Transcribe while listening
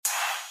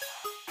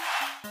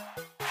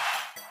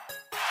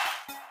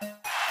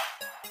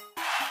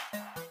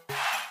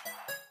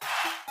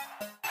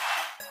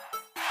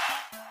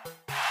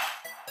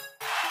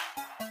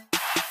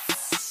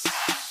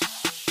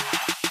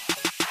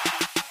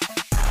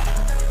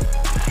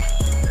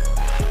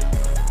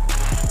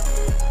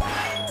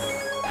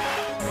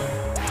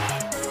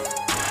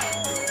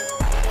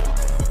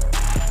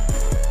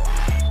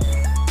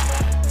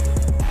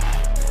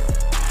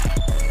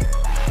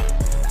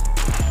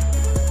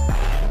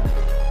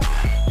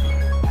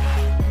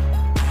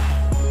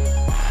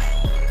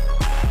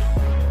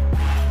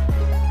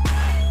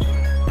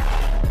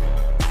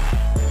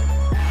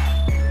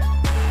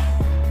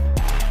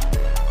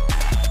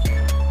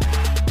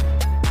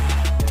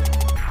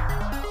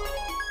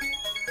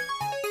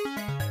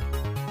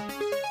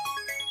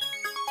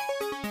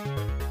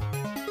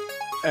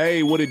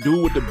Hey, what it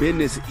do with the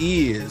business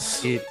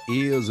is? It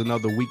is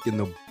another week in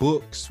the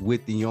books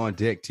with the On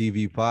Deck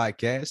TV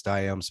podcast.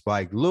 I am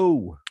Spike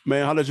Lou.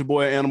 Man, holla at your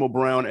boy Animal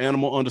Brown,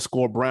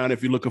 Animal_Brown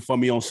if you're looking for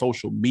me on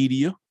social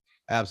media.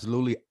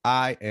 Absolutely.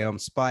 I am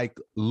Spike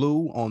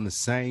Lou on the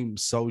same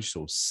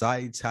social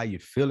sites. How you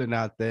feeling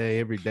out there?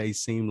 Every day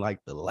seemed like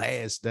the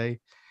last day.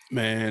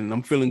 Man,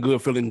 I'm feeling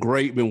good, feeling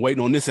great. Been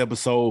waiting on this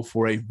episode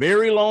for a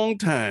very long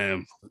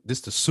time. This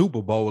is the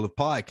Super Bowl of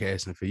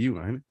podcasting for you,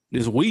 ain't it?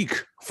 This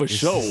week, for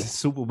sure.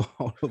 Super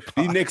Bowl of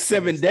These next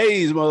 7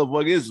 days,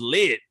 motherfucker, is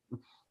lit.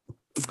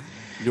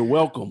 You're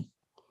welcome.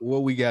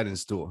 What we got in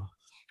store?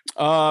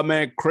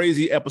 Man,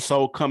 crazy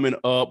episode coming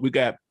up. We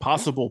got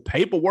possible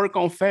paperwork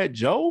on Fat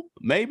Joe,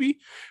 maybe.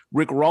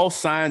 Rick Ross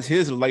signs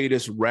his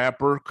latest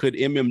rapper. Could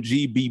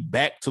MMG be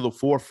back to the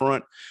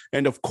forefront?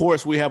 And of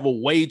course, we have a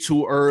way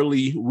too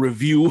early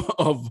review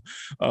of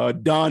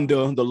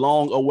Donda, the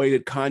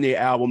long-awaited Kanye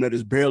album that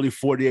is barely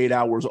 48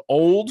 hours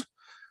old.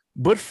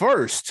 But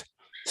first,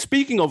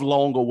 speaking of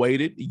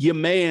long-awaited, your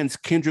man's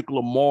Kendrick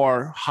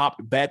Lamar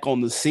hopped back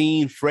on the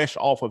scene fresh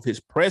off of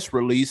his press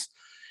release.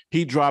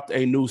 He dropped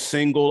a new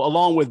single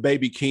along with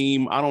Baby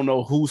Keem. I don't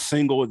know whose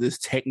single this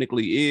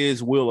technically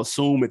is. We'll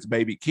assume it's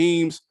Baby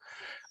Keem's.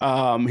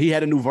 He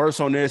had a new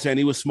verse on there saying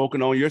he was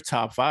smoking on your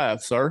top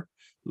 5, sir.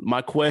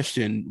 My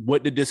question,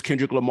 what did this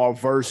Kendrick Lamar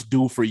verse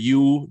do for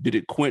you? Did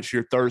it quench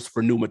your thirst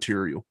for new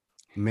material?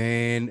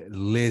 Man,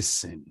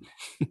 listen.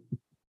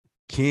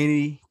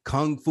 Kenny,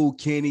 Kung Fu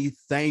Kenny,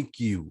 thank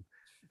you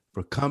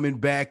for coming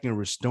back and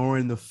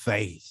restoring the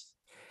faith.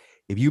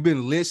 If you've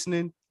been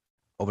listening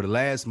over the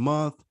last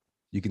month,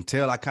 you can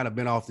tell I kind of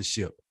been off the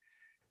ship.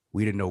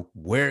 We didn't know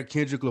where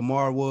Kendrick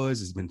Lamar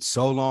was. It's been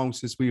so long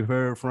since we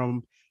heard from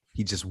him.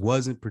 He just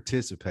wasn't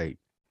participating.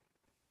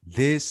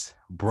 This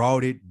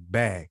brought it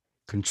back.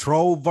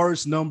 Control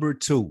verse number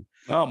 2.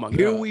 Oh my God.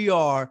 Here we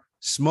are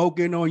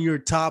smoking on your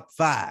top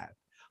 5.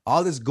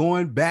 All this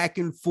going back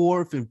and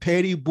forth and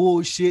petty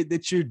bullshit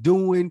that you're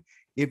doing.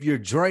 If you're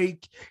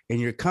Drake and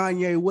you're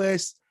Kanye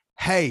West,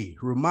 hey,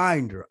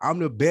 reminder, I'm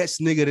the best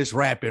nigga that's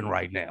rapping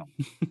right now.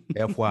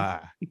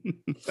 FYI.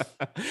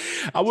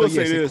 I will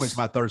say it this. quenched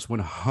my thirst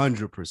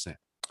 100%.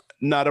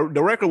 No,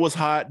 the record was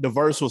hot. The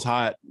verse was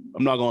hot.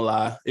 I'm not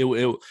going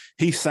to lie.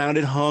 He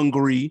sounded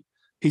hungry.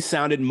 He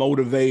sounded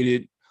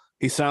motivated.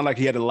 He sounded like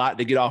he had a lot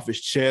to get off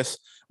his chest.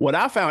 What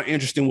I found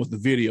interesting was the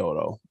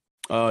video,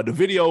 though. The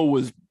video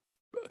was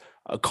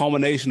a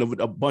culmination of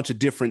a bunch of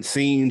different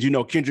scenes. You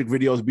know, Kendrick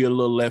videos be a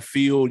little left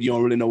field. You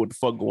don't really know what the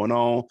fuck going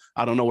on.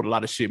 I don't know what a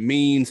lot of shit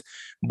means,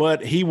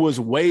 but he was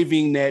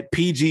waving that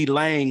PG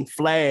Lang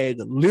flag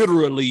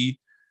literally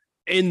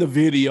in the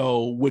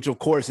video, which of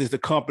course is the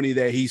company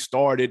that he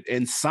started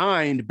and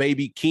signed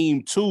Baby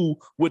Keem to,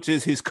 which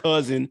is his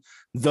cousin.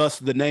 Thus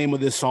the name of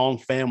this song,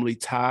 Family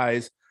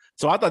Ties.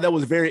 So I thought that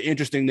was very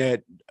interesting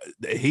that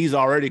he's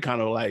already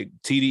kind of like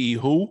TDE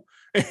who,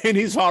 and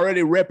he's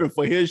already repping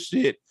for his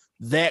shit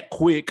that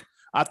quick.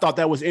 I thought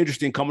that was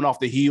interesting coming off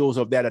the heels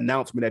of that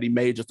announcement that he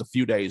made just a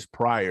few days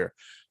prior.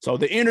 So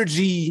the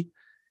energy,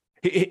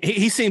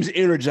 he seems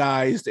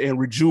energized and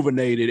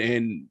rejuvenated.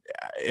 And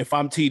if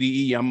I'm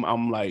TDE,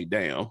 I'm like,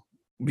 damn,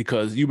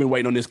 because you've been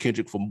waiting on this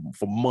Kendrick for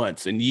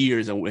months and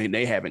years and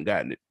they haven't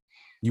gotten it.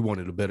 You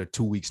wanted a better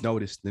 2 weeks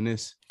notice than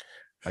this?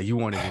 Like you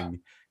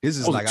wanted this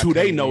is like a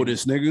 2-day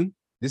notice, nigga.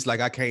 This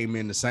like I came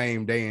in the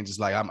same day and just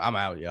like I'm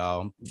out,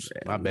 y'all.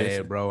 My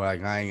bad, bro.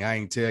 Like I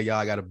ain't tell y'all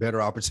I got a better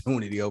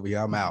opportunity over here.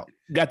 I'm out.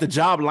 Got the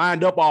job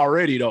lined up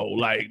already though.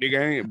 Like nigga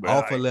ain't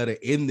offer letter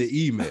in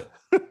the email.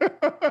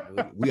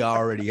 We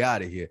already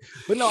out of here.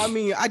 But no, I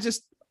mean, I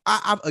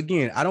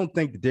don't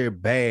think that they're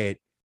bad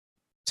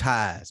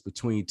ties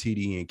between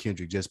TDE and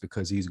Kendrick just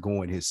because he's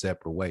going his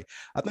separate way.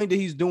 I think that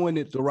he's doing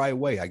it the right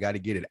way. I got to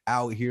get it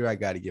out here. I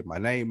got to get my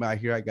name out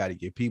here. I got to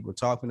get people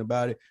talking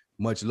about it.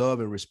 Much love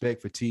and respect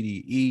for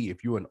TDE.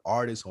 If you're an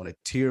artist on a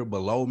tier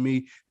below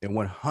me, then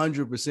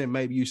 100%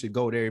 maybe you should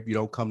go there if you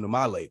don't come to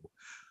my label.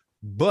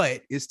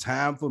 But it's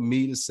time for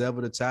me to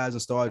sever the ties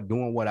and start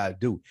doing what I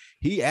do.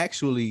 He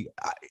actually,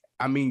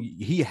 I mean,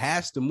 he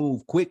has to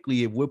move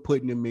quickly if we're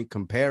putting him in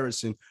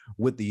comparison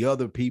with the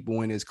other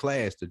people in his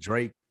class, the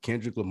Drake,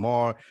 Kendrick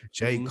Lamar,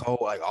 J. Cole,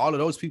 like all of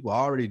those people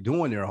are already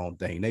doing their own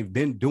thing. They've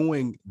been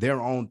doing their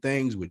own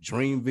things with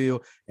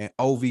Dreamville and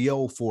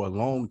OVO for a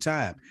long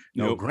time.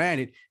 Now,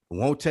 granted, it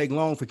won't take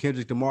long for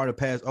Kendrick Lamar to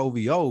pass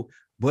OVO,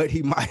 but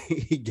he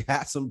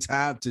got some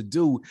time to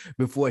do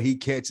before he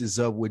catches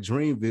up with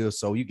Dreamville.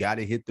 So you got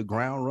to hit the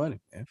ground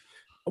running, man.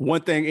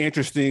 One thing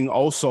interesting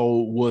also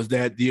was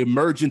that the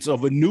emergence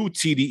of a new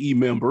TDE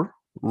member,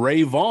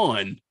 Ray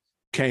Vaughn,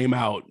 came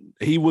out.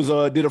 He was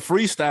did a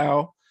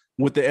freestyle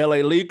with the LA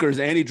Leakers,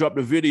 and he dropped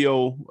a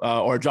video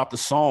or dropped a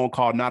song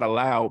called Not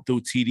Allowed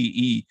through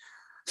TDE.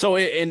 So,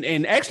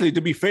 and actually,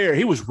 to be fair,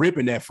 he was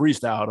ripping that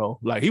freestyle, though.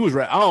 Like, he was,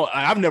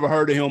 I've never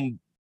heard of him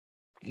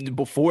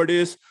before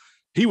this.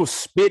 He was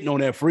spitting on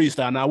that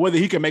freestyle. Now, whether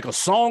he can make a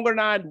song or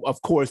not,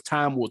 of course,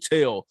 time will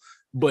tell.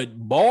 But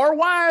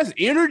bar-wise,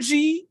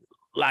 energy,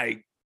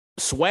 like,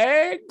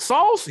 swag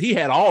sauce. He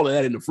had all of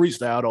that in the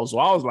freestyle though. So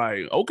I was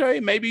like, okay,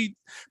 maybe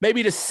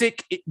the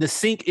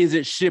sink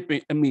isn't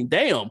shipping. I mean,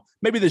 damn,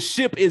 maybe the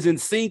ship isn't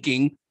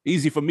sinking.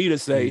 Easy for me to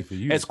say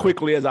as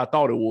quickly as I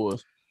thought it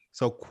was.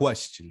 So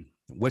question,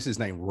 what's his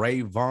name?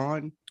 Ray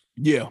Vaughn?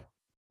 Yeah.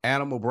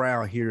 Animal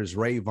Brown hears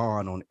Ray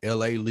Vaughn on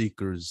LA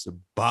Leakers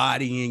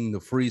bodying the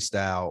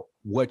freestyle.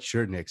 What's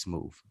your next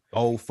move?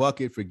 Oh,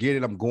 fuck it. Forget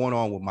it. I'm going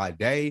on with my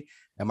day.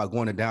 Am I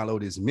going to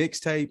download his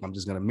mixtape? I'm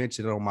just going to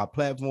mention it on my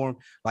platform.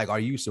 Like, are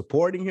you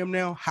supporting him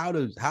now? How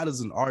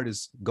does an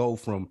artist go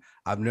from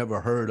I've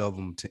never heard of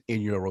him to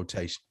in your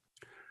rotation?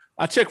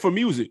 I check for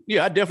music.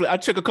 Yeah, I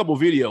check a couple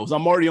videos.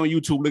 I'm already on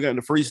YouTube looking at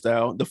the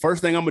freestyle. The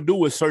first thing I'm going to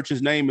do is search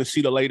his name and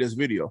see the latest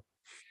video.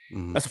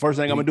 Mm-hmm. That's the first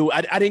thing I'm going to do.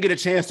 I didn't get a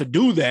chance to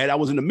do that. I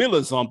was in the middle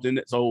of something.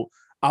 So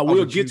I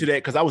will get to that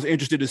because I was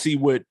interested to see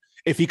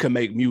if he can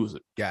make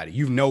music. Got it.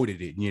 You've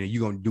noted it. You know,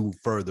 you're going to do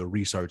further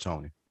research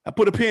on it. I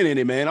put a pin in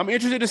it, man. I'm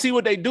interested to see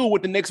what they do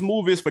with the next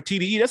move is for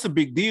TDE. That's a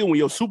big deal when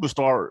your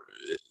superstar,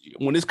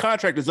 when this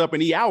contract is up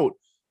and he out,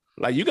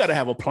 like you got to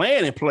have a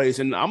plan in place.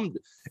 And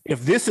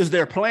if this is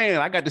their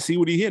plan, I got to see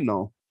what he hitting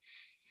on.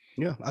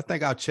 Yeah, I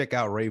think I'll check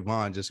out Ray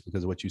Vaughn just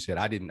because of what you said.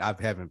 I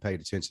haven't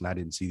paid attention. I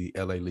didn't see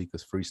the LA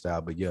Leakers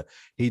freestyle, but yeah,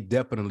 he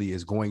definitely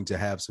is going to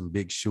have some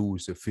big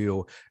shoes to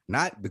fill,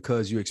 not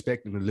because you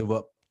expect him to live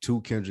up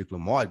to Kendrick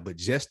Lamar, but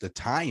just the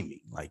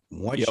timing. Like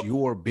once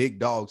your big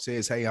dog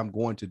says, hey, I'm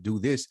going to do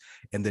this,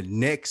 and the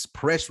next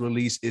press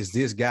release is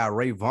this guy,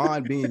 Ray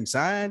Vaughn, being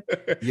signed.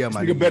 Yeah,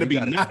 my nigga better be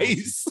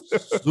nice.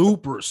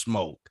 Super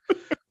smoke.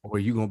 Or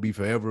you're going to be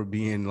forever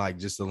being like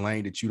just a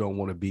lane that you don't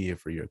want to be in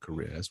for your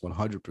career. That's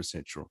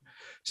 100% true.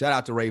 Shout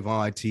out to Ray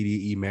Vaughn,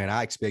 TDE, man.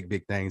 I expect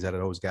big things out of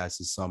those guys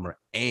this summer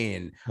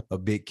and a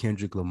big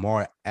Kendrick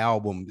Lamar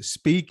album.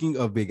 Speaking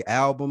of big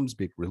albums,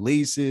 big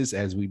releases,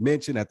 as we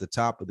mentioned at the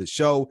top of the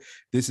show,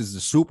 this is the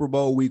Super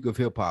Bowl week of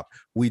hip hop.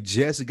 We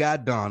just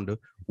got Donda.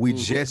 We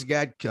just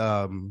got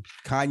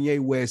Kanye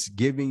West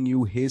giving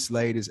you his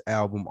latest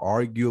album,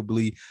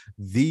 arguably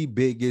the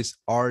biggest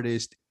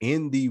artist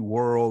in the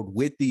world,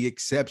 with the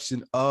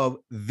exception of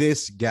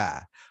this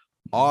guy,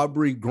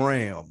 Aubrey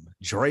Graham.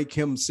 Drake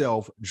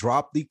himself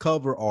dropped the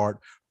cover art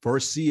for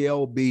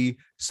CLB,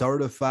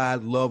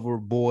 Certified Lover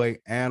Boy,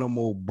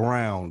 Animal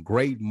Brown.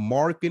 Great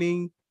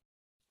marketing,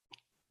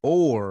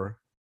 or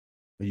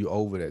are you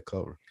over that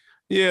cover?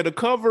 Yeah, the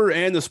cover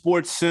and the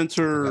Sports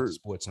Center. The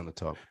Sports Center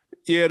top.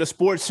 Yeah, the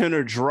Sports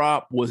Center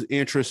drop was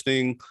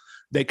interesting.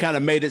 They kind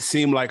of made it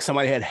seem like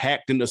somebody had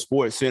hacked into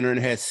Sports Center and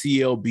had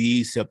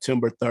CLB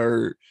September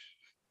 3rd.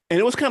 And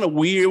it was kind of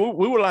weird.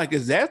 We were like,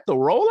 is that the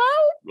rollout?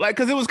 Like,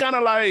 because it was kind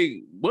of like,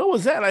 what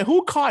was that? Like,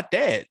 who caught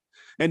that?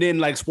 And then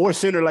like Sports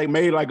Center like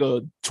made like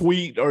a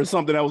tweet or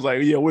something that was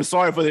like, yeah, we're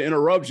sorry for the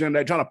interruption.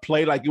 They're trying to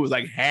play like it was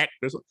like hacked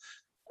or something.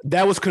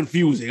 That was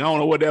confusing. I don't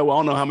know what that was. I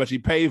don't know how much he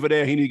paid for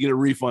that. He need to get a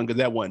refund because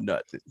that wasn't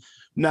nothing.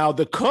 Now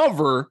the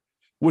cover,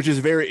 which is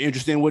very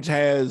interesting, which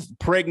has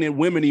pregnant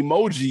women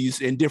emojis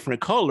in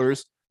different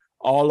colors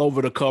all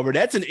over the cover.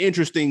 That's an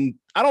interesting,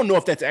 I don't know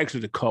if that's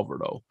actually the cover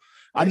though.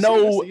 I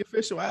know that's the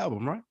official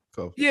album, right?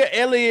 Cover. Yeah,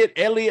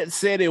 Elliot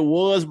said it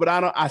was, but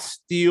I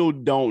still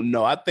don't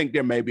know. I think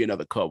there may be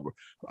another cover.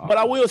 But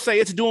I will say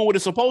it's doing what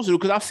it's supposed to do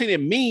because I've seen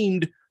it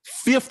memed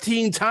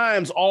 15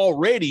 times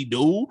already,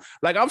 dude.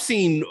 Like I've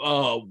seen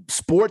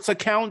sports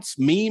accounts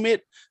meme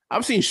it.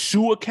 I've seen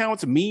shoe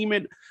accounts meme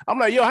it. I'm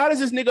like, yo, how does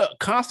this nigga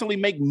constantly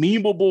make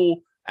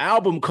memeable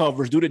album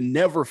covers, dude? It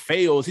never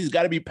fails. He's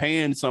got to be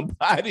paying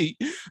somebody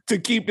to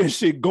keep this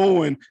shit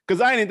going. Because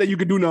I didn't think you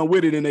could do nothing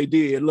with it, and they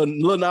did.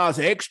 Lil Nas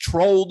X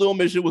trolled them,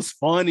 and shit was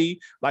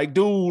funny. Like,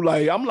 dude,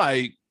 like I'm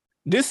like,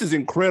 this is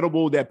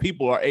incredible that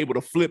people are able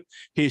to flip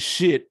his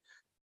shit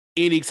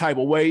any type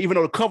of way. Even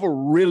though the cover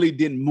really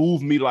didn't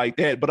move me like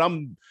that, but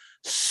I'm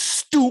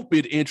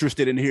stupid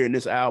interested in hearing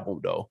this album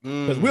though,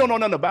 because we don't know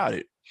nothing about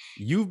it.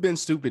 You've been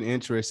stupid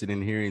interested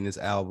in hearing this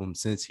album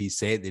since he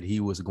said that he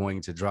was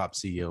going to drop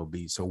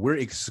CLB. So we're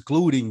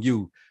excluding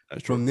you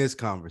from this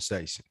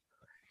conversation.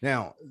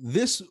 Now,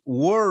 this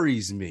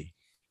worries me,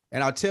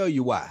 and I'll tell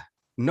you why.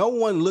 No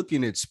one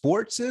looking at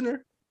Sports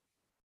Center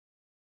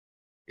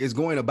is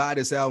going to buy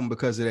this album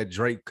because of that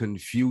Drake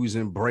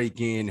confusing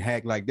break-in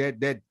hack like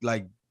that. That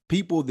like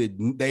people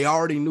that they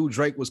already knew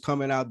Drake was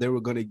coming out, they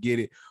were going to get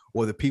it.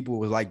 Or the people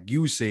was like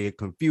you said,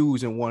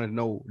 confused and want to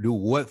know, dude,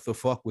 what the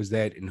fuck was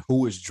that and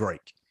who is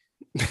Drake?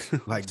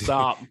 Like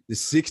stop. The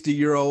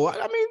 60-year-old.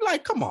 I mean,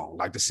 like, come on,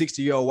 like the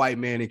 60-year-old white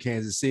man in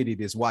Kansas City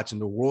that's watching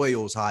the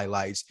Royals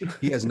highlights.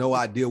 He has no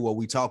idea what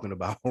we're talking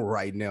about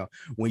right now.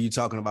 When you're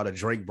talking about a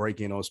Drake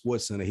break-in on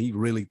Sports Center, he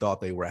really thought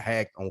they were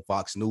hacked on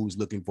Fox News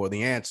looking for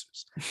the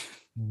answers.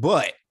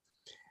 But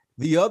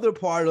the other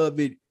part of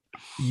it,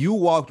 you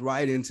walked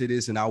right into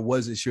this, and I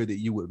wasn't sure that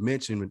you would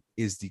mention,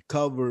 is the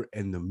cover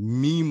and the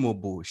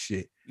memeable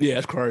shit. Yeah,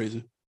 it's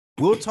crazy.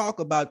 We'll talk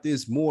about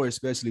this more,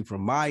 especially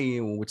from my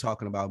end, when we're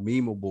talking about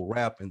memeable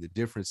rap and the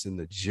difference in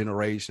the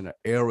generation or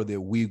era that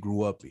we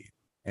grew up in.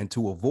 And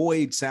to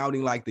avoid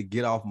sounding like the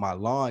get off my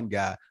lawn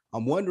guy,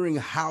 I'm wondering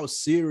how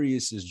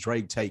serious is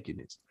Drake taking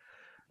this?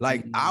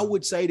 Like I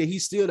would say that he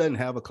still doesn't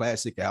have a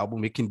classic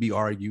album. It can be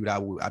argued.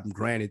 I'm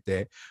granted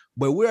that.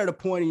 But we're at a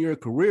point in your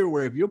career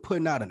where if you're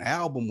putting out an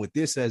album with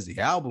this as the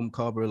album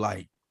cover,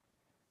 like,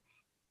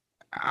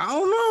 I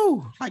don't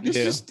know. Like, it's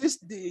just this.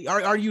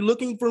 Are you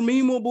looking for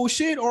memeable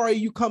shit, or are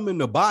you coming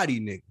to body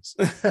niggas?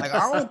 Like,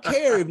 I don't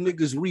care if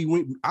niggas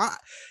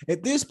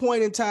at this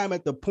point in time,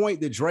 at the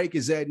point that Drake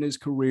is at in his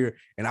career,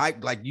 and I,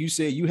 like you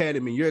said, you had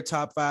him in your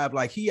top 5.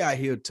 Like, he out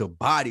here to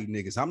body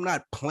niggas. I'm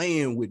not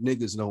playing with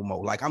niggas no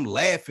more. Like, I'm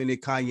laughing at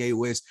Kanye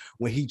West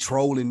when he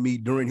trolling me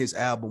during his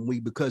album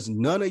week, because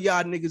none of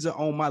y'all niggas are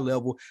on my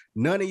level.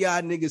 None of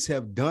y'all niggas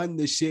have done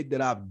the shit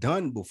that I've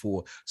done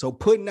before. So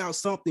putting out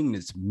something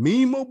that's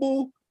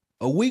memeable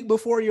a week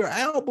before your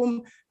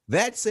album,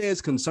 that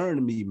says concern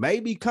to me.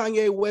 Maybe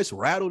Kanye West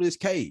rattled his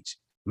cage.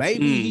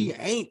 Maybe he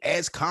ain't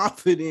as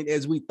confident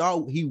as we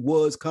thought he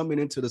was coming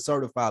into the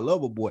Certified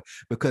Lover Boy,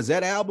 because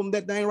that album,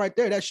 that thing right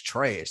there, that's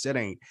trash.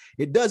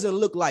 It doesn't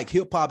look like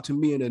hip hop to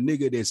me, and a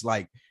nigga that's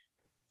like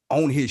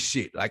on his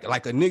shit. Like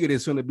a nigga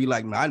that's gonna be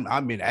like,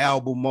 I'm in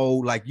album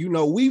mode. Like,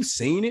 we've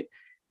seen it.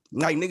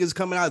 Like niggas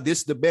coming out, this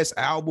is the best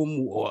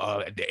album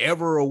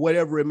ever, or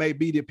whatever it may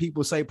be that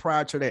people say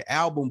prior to that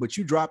album, but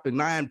you dropped the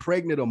 9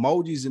 pregnant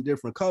emojis in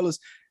different colors.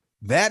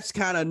 That's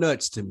kind of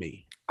nuts to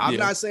me. I'm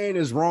not saying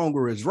it's wrong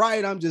or it's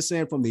right. I'm just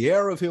saying from the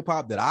era of hip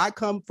hop that I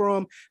come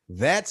from,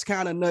 that's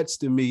kind of nuts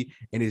to me,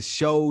 and it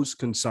shows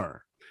concern.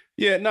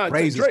 Yeah, no,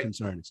 raises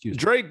concern. Excuse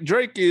me.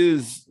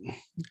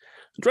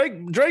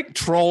 Drake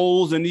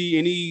trolls, and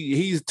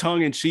he's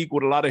tongue in cheek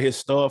with a lot of his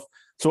stuff.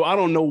 So I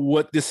don't know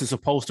what this is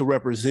supposed to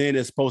represent.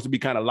 It's supposed to be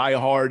kind of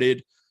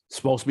lighthearted,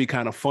 supposed to be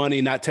kind of funny,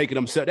 not taking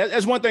himself.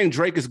 That's one thing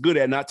Drake is good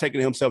at, not taking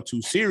himself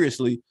too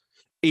seriously.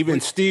 Even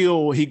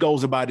still, he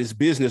goes about his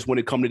business when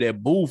it comes to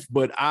that booth.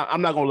 But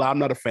I'm not going to lie, I'm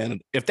not a fan of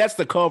it. If that's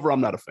the cover, I'm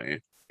not a fan.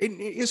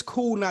 It's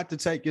cool not to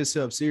take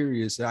yourself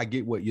serious. I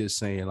get what you're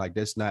saying. Like,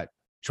 that's not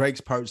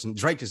Drake's person.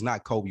 Drake is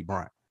not Kobe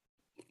Bryant.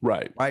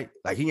 Right. Like,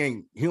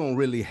 he don't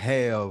really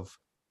have,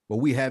 but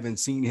we haven't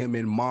seen him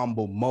in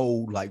Mamba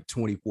mode like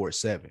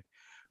 24/7.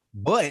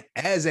 But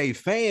as a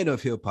fan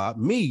of hip hop,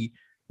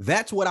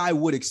 that's what I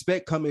would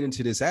expect coming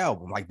into this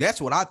album. Like,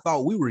 that's what I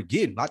thought we were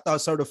getting. I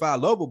thought Certified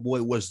Lover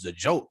Boy was the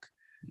joke.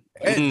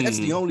 That's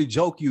the only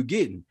joke you're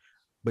getting.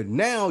 But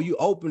now you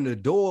open the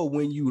door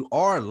when you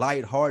are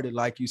lighthearted,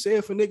 like you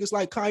said, for niggas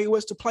like Kanye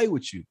West to play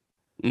with you.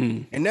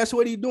 And that's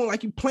what he's doing.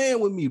 Like, you playing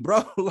with me,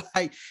 bro.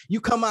 Like,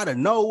 you come out of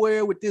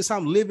nowhere with this.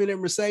 I'm living in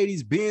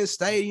Mercedes-Benz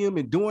Stadium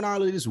and doing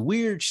all of this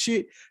weird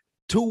shit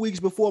 2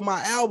 weeks before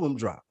my album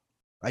dropped.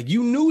 Like,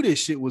 you knew this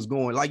shit was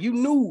going. Like, you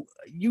knew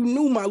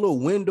my little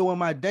window in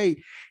my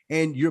day,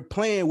 and you're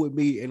playing with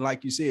me. And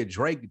like you said,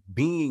 Drake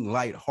being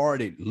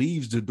lighthearted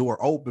leaves the door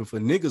open for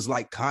niggas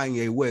like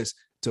Kanye West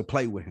to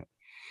play with him.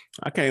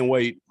 I can't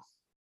wait.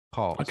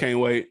 Pause. I can't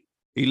wait.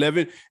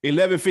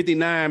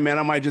 11:59, man.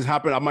 I might just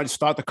hop in. I might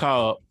start the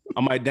car up. I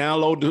might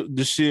download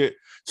the shit,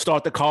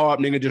 start the car up,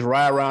 nigga, just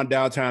ride around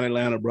downtown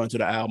Atlanta, run to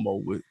the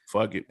Alamo with.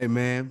 Fuck it. Hey,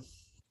 man.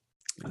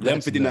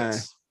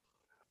 11:59.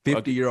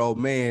 50-year-old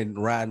man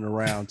riding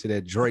around to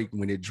that Drake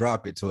when it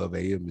drop at 12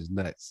 a.m. is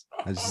nuts.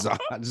 I just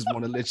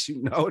want to let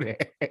you know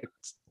that.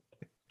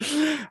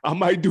 I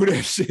might do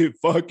that shit.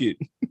 Fuck it.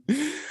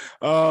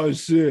 Oh,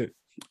 shit.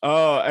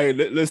 Hey,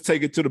 let's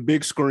take it to the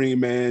big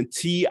screen, man.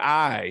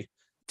 T.I.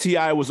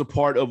 was a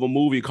part of a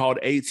movie called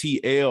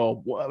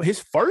ATL. His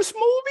first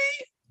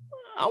movie,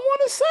 I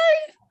want to say?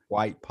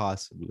 Quite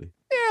possibly.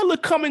 Yeah,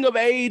 look, coming of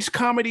age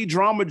comedy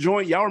drama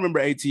joint. Y'all remember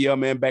ATL,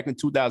 man, back in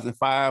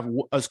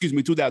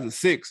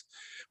 2006.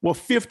 Well,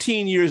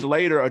 15 years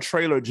later, a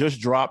trailer just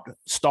dropped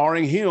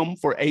starring him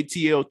for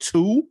ATL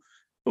 2.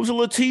 It was a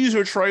little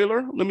teaser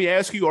trailer. Let me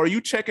ask you, are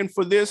you checking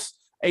for this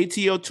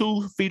ATL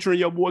 2 featuring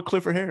your boy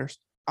Clifford Harris?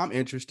 I'm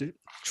interested.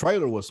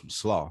 Trailer was some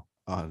slaw.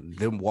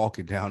 Them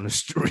walking down the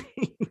street.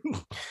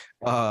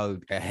 A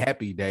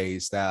Happy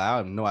Days style. I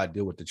have no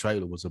idea what the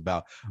trailer was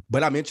about,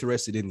 but I'm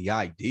interested in the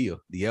idea,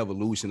 the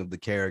evolution of the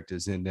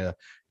characters, and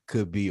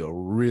could be a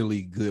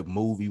really good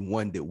movie,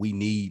 one that we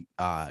need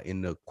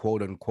in the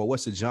quote unquote,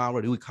 what's the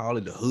genre? Do we call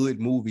it the hood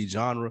movie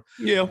genre?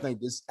 Yeah. I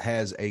think this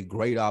has a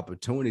great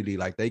opportunity.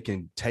 Like, they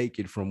can take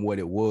it from what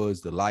it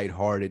was, the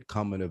lighthearted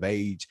coming of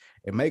age,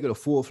 and make it a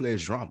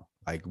full-fledged drama.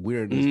 Like,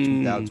 we're in this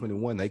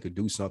 2021, they could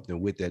do something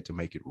with that to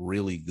make it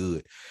really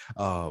good.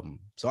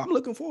 So I'm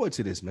looking forward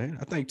to this, man.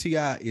 I think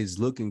T.I. is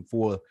looking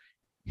for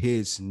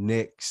his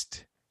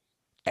next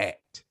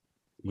act.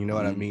 You know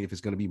what I mean? If it's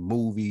going to be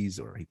movies,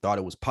 or he thought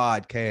it was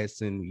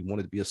podcasting, he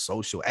wanted to be a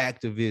social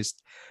activist.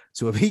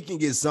 So if he can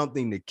get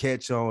something to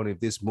catch on,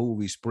 if this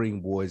movie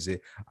springboards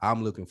it,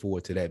 I'm looking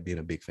forward to that, being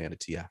a big fan of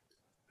T.I.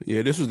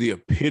 Yeah, this was the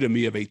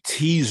epitome of a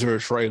teaser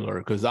trailer,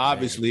 because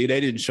obviously they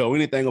didn't show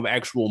anything of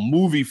actual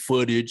movie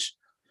footage.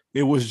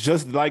 It was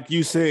just like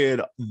you said,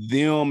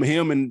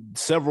 him and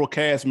several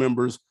cast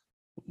members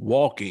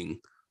walking.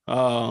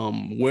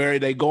 Where are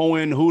they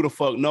going? Who the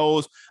fuck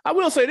knows? I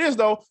will say this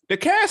though, the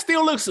cast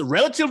still looks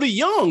relatively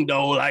young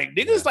though. Like,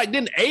 niggas like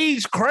didn't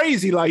age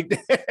crazy like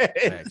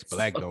that.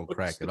 Black don't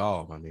crack at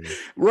all, my nigga.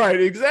 Right,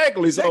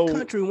 exactly. Is that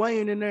Country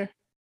Wayne in there?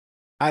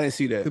 I didn't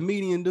see that.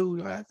 Comedian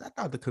dude. I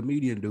thought the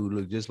comedian dude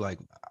looked just like.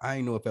 I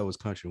didn't know if that was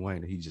Country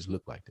Wayne. Or he just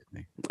looked like that,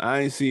 man.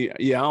 I ain't see.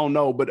 Yeah, I don't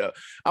know, but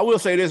I will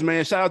say this,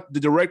 man. Shout out to the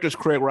director's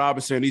Craig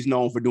Robinson. He's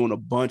known for doing a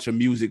bunch of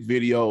music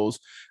videos.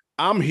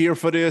 I'm here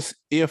for this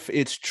if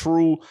it's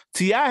true.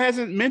 T.I.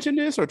 hasn't mentioned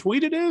this or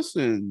tweeted this,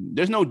 and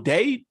there's no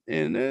date,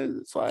 and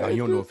it's like you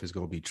don't know if it's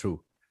gonna be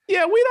true.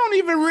 Yeah, we don't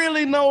even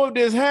really know if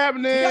this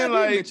happening. T.I.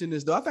 like did mention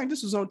this though. I think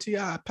this was on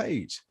T.I.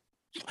 page.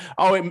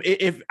 Oh,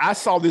 if I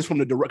saw this from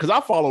the direct, because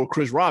I follow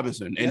Chris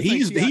Robinson, and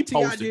he posted.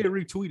 T.I. did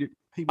retweet it.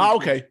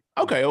 Okay.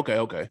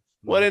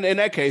 Well, in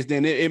that case,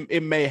 then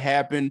it may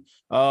happen.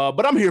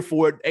 But I'm here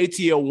for it.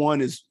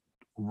 ATL1 is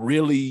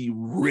really,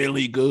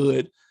 really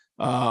good.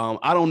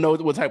 I don't know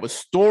what type of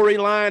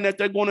storyline that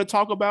they're going to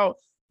talk about,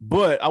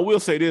 but I will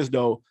say this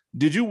though.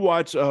 Did you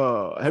watch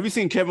have you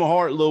seen Kevin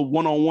Hart little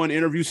one-on-one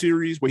interview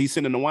series where he's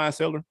sitting in the wine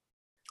cellar?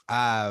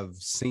 I've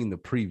seen the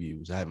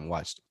previews. I haven't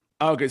watched it.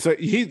 Okay, so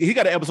he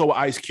got an episode with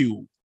Ice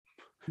Cube.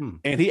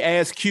 And he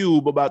asked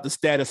Cube about the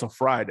status of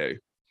Friday.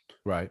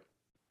 Right.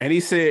 And he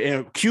said,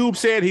 and Cube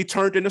said he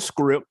turned in a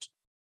script.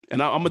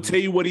 And I'm going to tell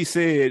you what he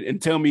said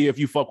and tell me if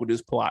you fuck with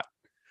this plot.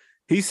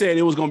 He said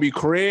it was going to be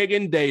Craig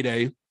and Day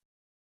Day.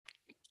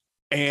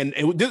 And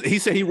he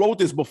said he wrote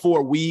this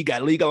before weed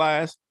got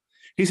legalized.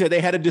 He said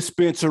they had a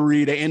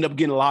dispensary. They end up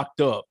getting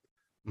locked up.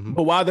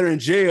 But while they're in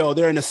jail,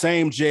 they're in the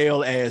same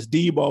jail as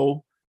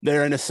Debo.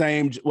 They're in the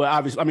same, well,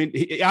 obviously, I mean,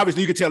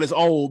 obviously you could tell it's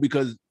old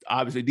because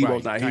obviously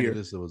Debo's not here.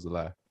 This was a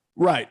lie.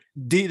 Right.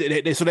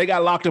 So they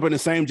got locked up in the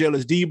same jail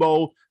as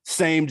Debo,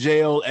 same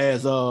jail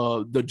as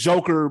the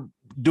Joker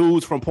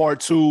dudes from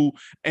part 2,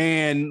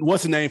 and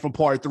what's the name from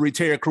part 3,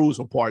 Terry Crews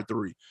from part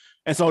 3.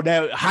 And so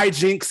that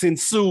hijinks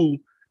ensue.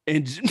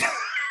 And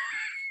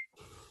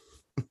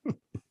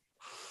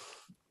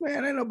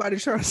man, ain't nobody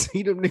trying to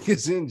see them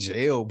niggas in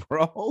jail,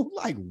 bro.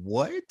 Like,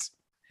 what?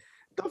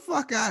 The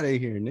fuck out of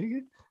here, nigga.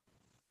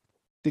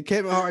 Did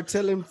Kevin Hart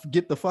tell him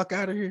get the fuck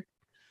out of here?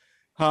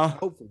 Huh?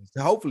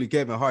 Hopefully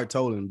Kevin Hart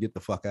told him get the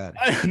fuck out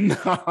of here.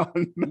 No.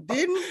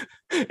 Didn't?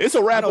 It's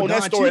a wrap on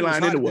that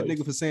storyline anyway. That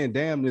nigga for saying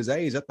damn his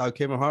age. I thought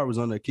Kevin Hart was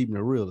on there keeping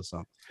it real or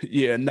something.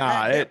 Yeah,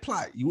 nah. That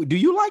plot. Do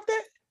you like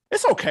that?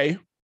 It's okay.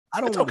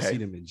 I don't want to see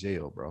them in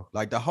jail, bro.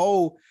 Like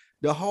the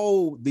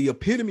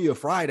epitome of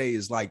Friday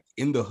is like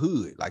in the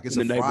hood. Like it's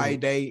a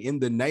Friday in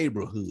the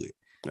neighborhood.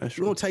 That's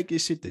true. You don't take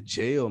this shit to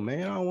jail,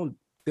 man. I don't want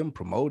them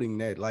promoting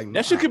that. Like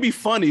that shit could be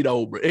funny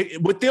though, bro.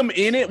 With them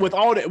in it, with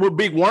all that, with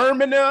Big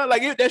Worm in there,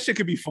 like that shit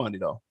could be funny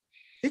though.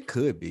 It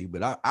could be,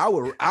 but I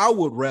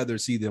would rather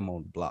see them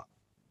on the block,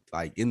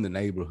 like in the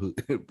neighborhood,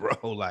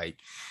 bro. Like,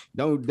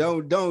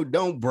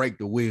 don't break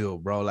the wheel,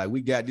 bro. Like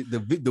we got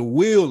the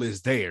wheel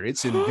is there.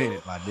 It's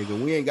invented, my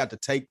nigga. We ain't got to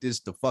take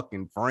this to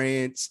fucking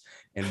France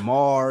and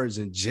Mars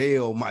and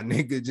jail, my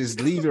nigga.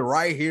 Just leave it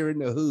right here in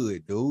the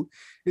hood, dude.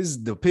 This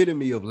is the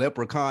epitome of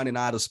Leprechaun in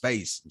outer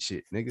space and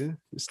shit, nigga.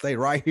 Just stay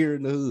right here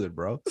in the hood,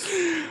 bro.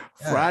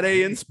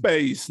 Friday in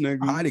space,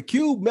 nigga. The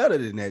Cube better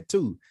than that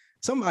too.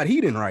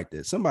 He didn't write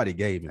this. Somebody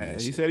gave him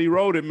this. He said he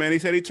wrote it, man. He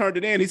said he turned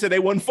it in. He said they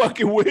wasn't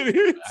fucking with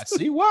it. I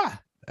see why.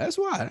 That's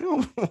why.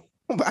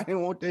 Nobody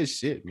didn't want that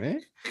shit,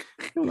 man.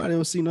 Nobody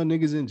don't see no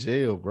niggas in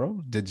jail,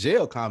 bro. The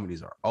jail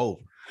comedies are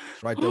over.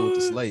 It's right there with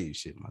the slave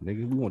shit, my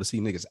nigga. We want to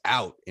see niggas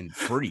out and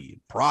free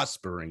and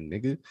prospering,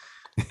 nigga.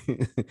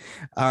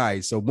 All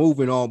right, so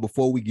moving on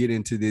before we get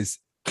into this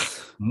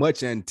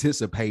much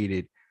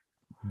anticipated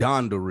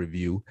Donda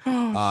review.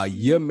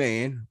 Your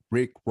man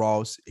Rick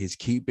Ross is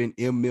keeping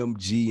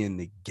MMG in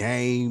the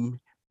game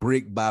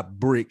brick by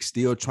brick,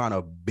 still trying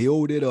to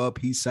build it up.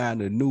 He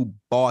signed a new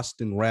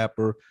Boston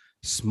rapper,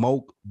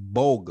 Smoke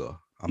Boga.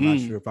 I'm not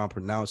sure if I'm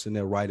pronouncing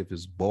that right, if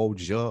it's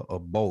Boja or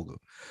Boga.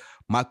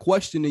 My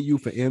question to you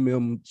for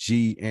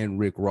MMG and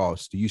Rick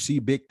Ross, do you see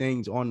big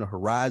things on the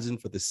horizon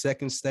for the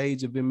second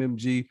stage of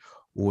MMG,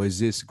 or is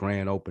this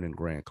grand opening,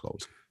 grand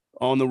closing?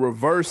 On the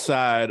reverse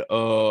side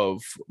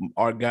of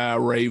our guy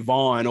Ray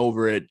Vaughn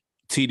over at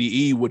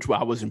TDE, which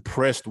I was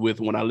impressed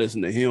with when I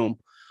listened to him,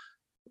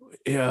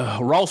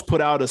 Ross put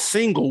out a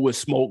single with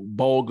Smoke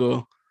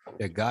Boga.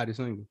 That Gotti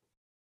single?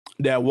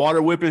 That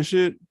water whipping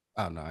shit?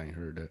 Oh, no, I ain't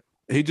heard that.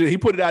 He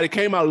put it out. It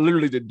came out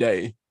literally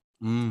today.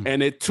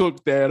 And it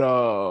took that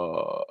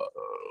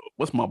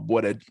what's my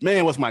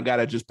guy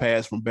that just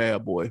passed from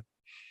Bad Boy?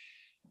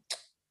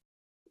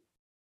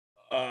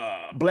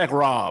 Black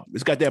Rob.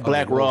 It's got that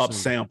Black Rob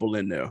sample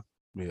in there.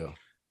 Yeah.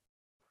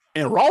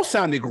 And Ross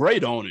sounded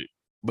great on it.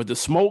 But the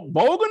Smoke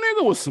Boga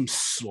nigga was some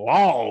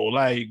slaw.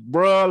 Like,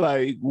 bro,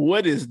 like,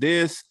 what is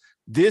this?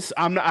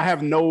 I'm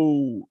not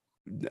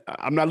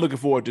looking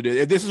forward to this.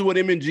 If this is what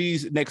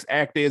MMG's next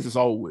act is, it's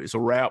over. It's a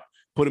wrap.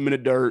 Put him in the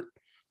dirt.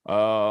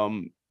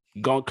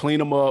 Gonna clean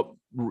them up,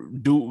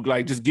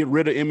 just get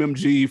rid of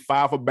MMG,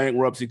 file for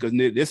bankruptcy because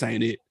this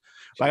ain't it.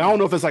 Like, I don't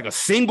know if it's like a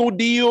single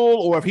deal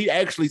or if he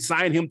actually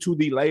signed him to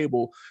the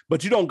label,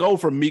 but you don't go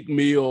from Meek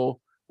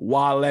Mill,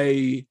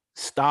 Wale,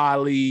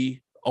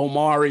 Stolly,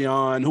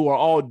 Omarion, who are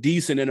all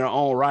decent in their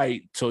own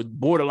right, to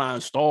borderline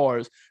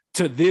stars,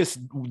 to this,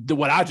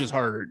 what I just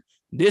heard.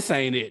 This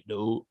ain't it,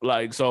 dude.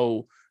 Like,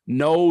 so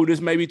no,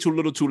 this may be too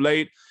little too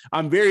late.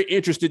 I'm very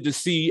interested to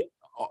see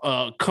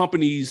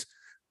companies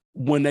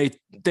when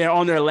they're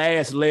on their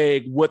last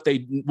leg, what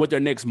their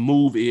next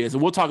move is.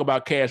 And we'll talk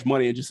about Cash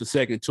Money in just a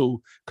second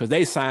too, because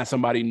they signed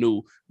somebody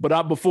new. But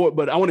I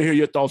want to hear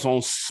your thoughts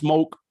on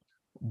Smoke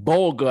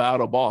Bulga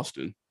out of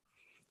Boston.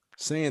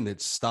 Saying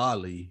that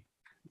Starley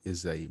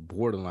is a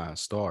borderline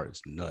star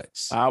is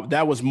nuts.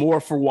 That was more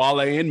for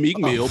Wale and Meek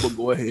Mill, but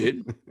go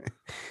ahead.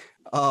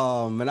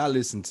 And I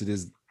listened to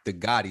the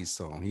Gotti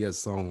song. He has a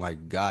song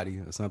like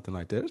Gotti or something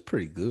like that. It's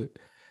pretty good.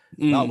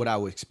 Not what I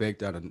would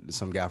expect out of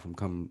some guy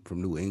from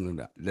New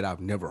England that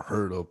I've never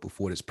heard of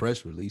before this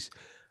press release.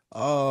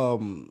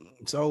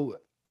 So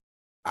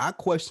I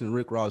question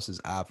Rick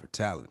Ross's eye for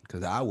talent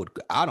because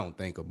I don't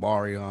think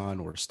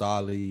Omarion or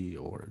Starley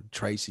or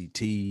Tracy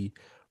T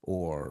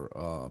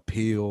or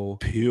Peel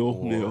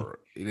or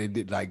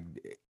like.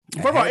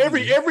 First of all,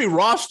 every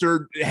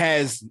roster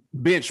has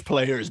bench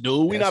players,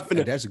 dude. We're not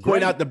finna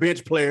point out the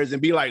bench players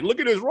and be like, look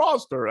at his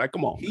roster. Like,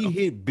 come on. He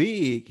hit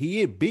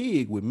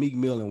big with Meek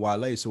Mill and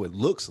Wale, so it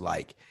looks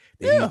like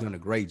that he's done a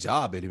great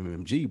job at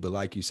MMG. But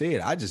like you said,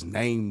 I just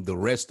named the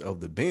rest of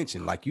the bench,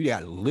 and like you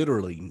got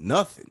literally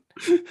nothing.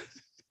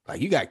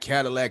 Like you got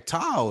Cadillac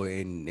Tile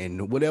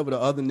and whatever the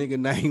other nigga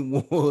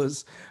name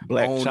was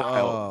Black on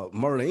Child.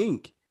 Murder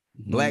Inc.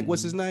 Black,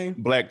 what's his name?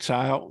 Black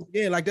Child.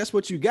 Yeah, like that's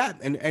what you got.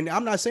 And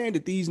I'm not saying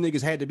that these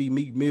niggas had to be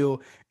Meek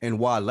Mill and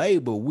Wale,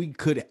 but we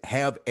could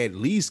have at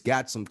least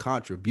got some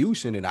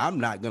contribution, and I'm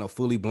not gonna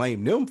fully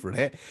blame them for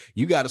that.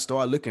 You got to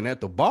start looking at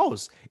the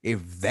boss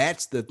if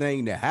that's the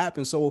thing that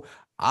happened. So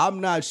I'm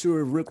not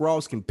sure if Rick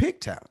Ross can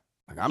pick talent.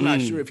 Like I'm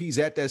not sure if he's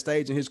at that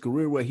stage in his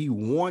career where he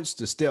wants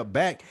to step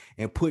back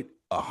and put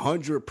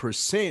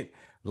 100%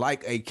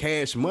 like a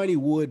Cash Money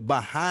would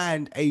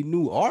behind a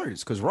new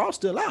artist, because Ross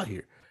still out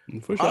here.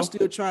 For sure. I'm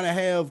still trying to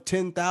have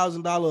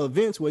 $10,000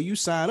 events where you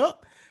sign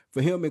up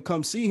for him and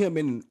come see him.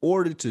 In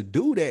order to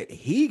do that,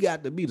 he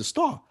got to be the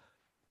star.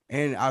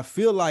 And I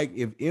feel like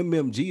if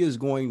MMG is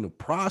going to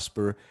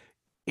prosper,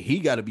 he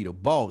got to be the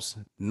boss,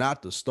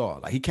 not the star.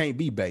 Like he can't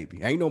be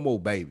Baby. Ain't no more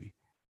Baby.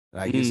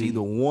 Like it's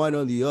either one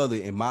or the other,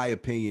 in my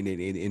opinion,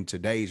 in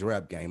today's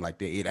rap game.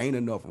 Like it ain't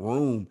enough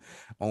room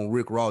on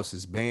Rick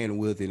Ross's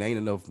bandwidth. It ain't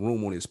enough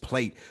room on his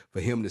plate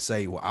for him to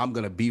say, well, I'm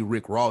going to be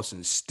Rick Ross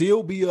and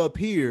still be up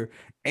here.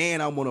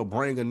 And I'm going to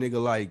bring a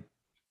nigga like,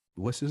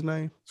 what's his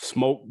name?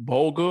 Smoke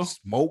Bulga.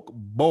 Smoke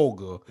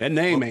Bulga. That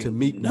name ain't to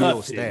Meek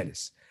Mill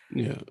status.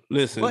 Yeah,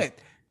 listen. But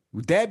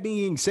with that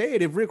being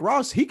said, if Rick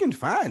Ross, he can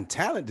find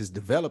talent that's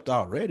developed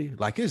already.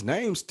 Like his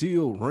name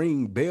still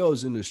ring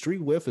bells in the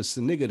street with us.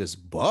 A nigga that's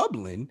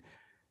bubbling,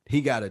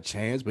 he got a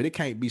chance, but it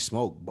can't be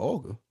Smoke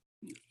Bulga.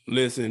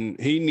 Listen,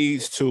 he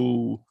needs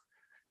to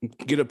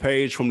get a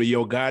page from the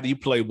Yo Gotti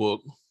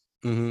playbook.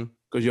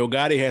 Because Yo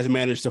Gotti has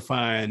managed to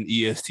find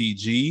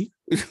ESTG,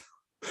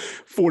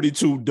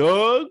 42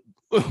 Doug,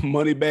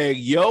 Moneybag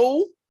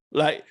Yo.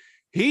 Like,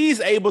 he's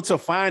able to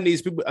find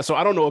these people. So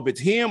I don't know if it's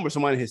him or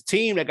someone in his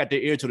team that got their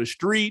ear to the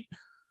street,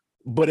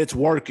 but it's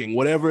working,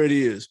 whatever it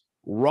is.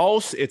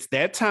 Ross, it's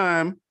that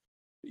time.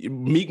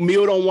 Meek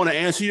Mill don't want to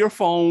answer your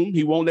phone.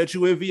 He won't let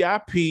you in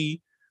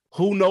VIP.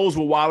 Who knows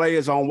what Wale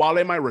is on?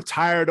 Wale might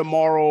retire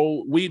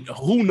tomorrow.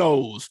 Who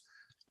knows?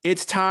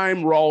 It's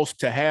time, Ross,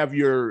 to have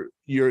your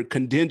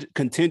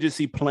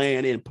contingency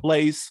plan in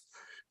place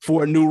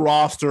for a new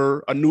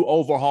roster, a new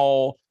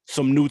overhaul,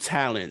 some new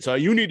talent. So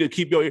you need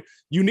to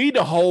you need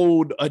to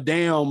hold a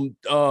damn, you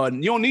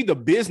don't need the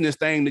business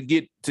thing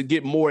to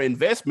get more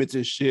investments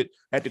and shit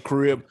at the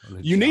crib.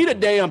 You need a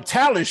damn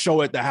talent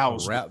show at the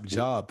house. Rap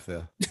job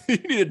fair. You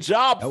need a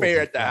job fair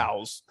at the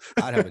house.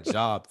 I'd have a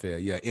job fair.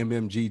 Yeah,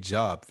 MMG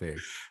job fair.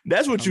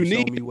 That's what you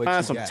need to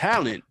find some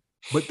talent.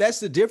 But that's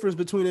the difference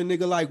between a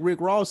nigga like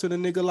Rick Ross and a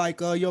nigga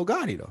like Yo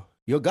Gotti, though.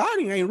 Yo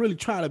Gotti ain't really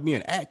trying to be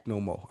an act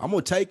no more. I'm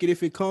going to take it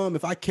if it come.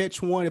 If I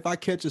catch one, if I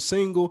catch a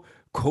single,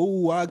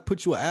 cool. I'll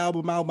put you an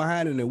album out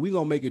behind it and we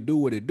going to make it do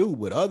what it do.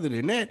 But other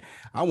than that,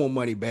 I want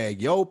Moneybag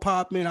Yo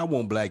popping. I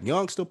want Black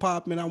Youngster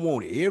popping. I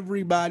want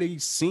everybody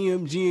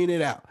CMGing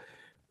it out.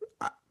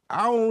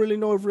 I don't really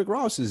know if Rick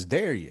Ross is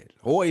there yet.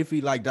 Or if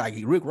he like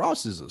Rick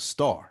Ross is a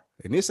star.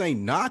 And this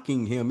ain't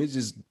knocking him. It's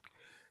just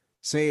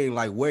saying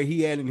like where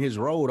he at in his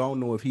road. I don't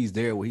know if he's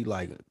there where he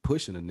like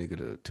pushing a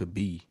nigga to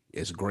be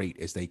as great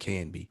as they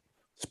can be.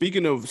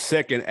 Speaking of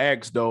second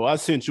acts, though, I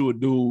sent you a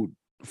dude.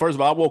 First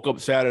of all, I woke up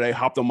Saturday,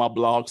 hopped on my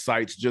blog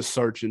sites, just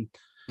searching,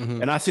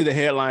 and I see the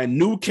headline,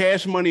 new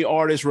Cash Money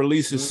artist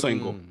releases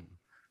single.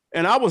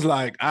 And I was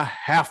like, I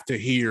have to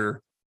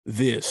hear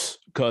this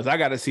because I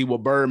got to see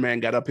what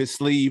Birdman got up his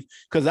sleeve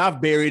because I've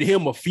buried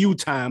him a few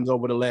times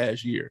over the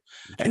last year.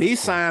 And he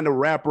signed a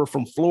rapper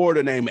from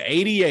Florida named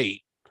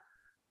 88.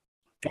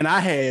 And I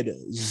had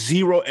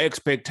zero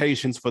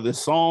expectations for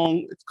this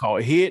song. It's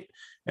called Hit.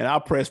 And I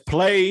pressed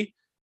play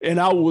and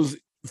I was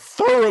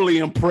thoroughly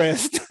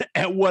impressed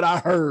at what I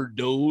heard,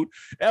 dude.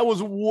 That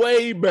was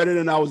way better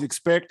than I was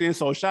expecting.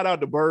 So shout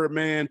out to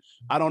Birdman.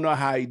 I don't know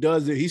how he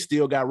does it. He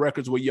still got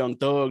records with Young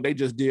Thug. They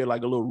just did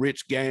like a little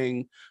Rich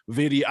Gang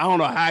video. I don't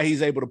know how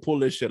he's able to pull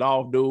this shit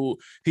off, dude.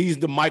 He's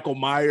the Michael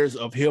Myers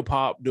of hip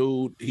hop,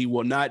 dude. He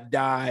will not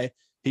die.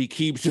 He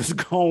keeps just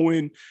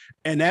going.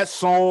 And that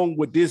song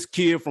with this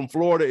kid from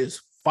Florida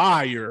is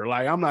fire.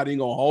 Like, I'm not even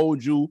gonna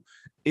hold you.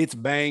 It's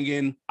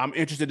banging. I'm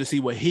interested to see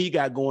what he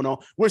got going on.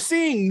 We're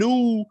seeing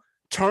new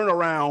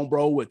turnaround,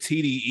 bro, with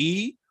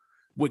TDE,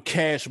 with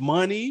Cash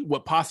Money,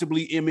 with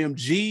possibly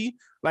MMG.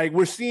 Like,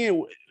 we're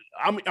seeing,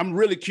 I'm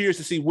really curious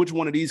to see which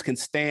one of these can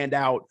stand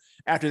out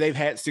after they've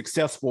had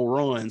successful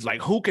runs.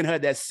 Like, who can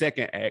have that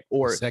second act?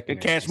 Or in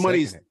Cash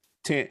Money's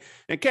 10,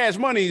 in Cash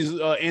Money's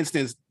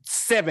instance,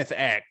 7th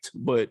act,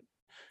 but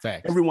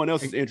Facts. Everyone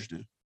else is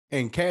interesting.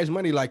 And Cash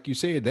Money, like you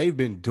said, they've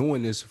been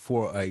doing this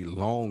for a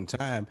long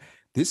time.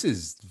 This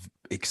is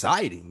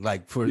exciting.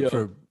 Like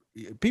for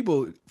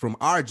people from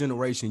our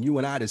generation, you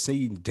and I have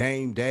seen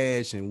Dame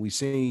Dash, and we've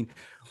seen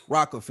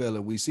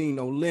Rockefeller, we've seen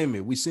No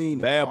Limit, we've seen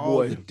Bad all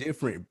Boy, the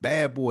different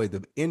Bad Boy,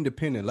 the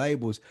independent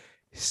labels.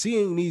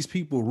 Seeing these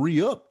people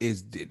re-up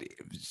is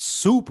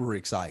super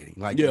exciting.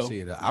 Like you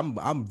said,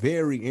 I'm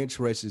very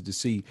interested to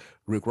see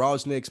Rick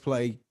Ross next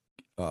play,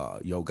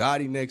 Yo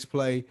Gotti next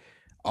play,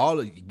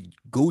 all of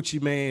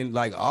Gucci Mane,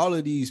 like all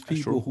of these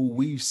people who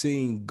we've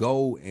seen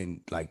go,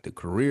 and like the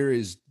career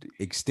is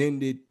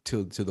extended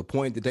to the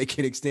point that they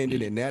get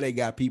extended, and now they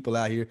got people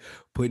out here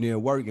putting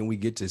in work, and we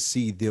get to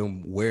see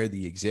them wear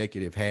the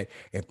executive hat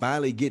and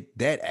finally get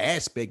that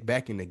aspect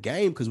back in the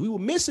game, because we were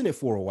missing it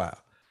for a while.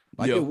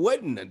 Like it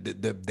wasn't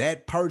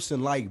that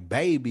person like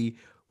Baby,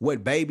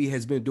 what Baby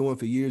has been doing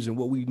for years, and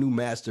what we knew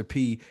Master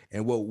P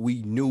and what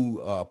we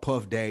knew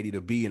Puff Daddy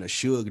to be in a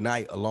Suge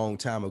Knight a long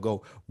time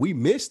ago. We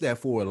missed that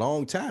for a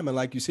long time. And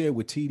like you said,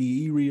 with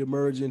TDE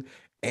reemerging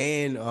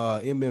and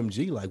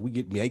MMG, like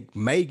we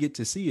may get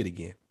to see it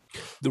again.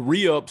 The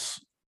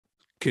re-ups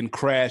can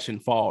crash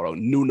and fall.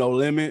 New No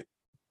Limit.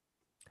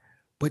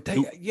 But they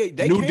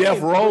new Death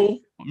Row.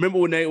 Remember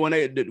when they what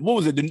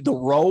was it? The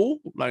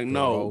Row? Like,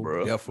 no,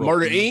 bro.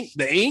 Murder Inc.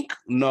 The Inc.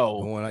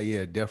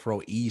 No. Death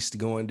Row East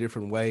going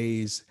different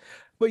ways.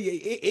 But yeah,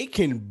 it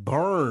can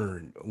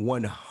burn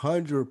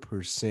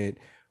 100%.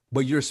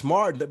 But you're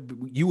smart.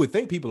 You would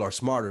think people are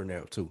smarter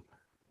now too.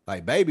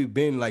 Like Baby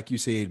been, like you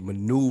said,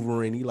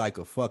 maneuvering. He like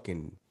a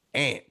fucking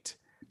ant.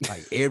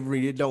 Like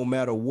it don't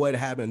matter what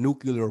happened,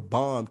 nuclear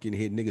bomb can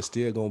hit, nigga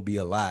still gonna be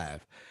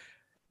alive.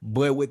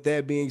 But with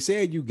that being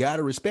said, you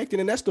gotta respect it,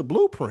 and that's the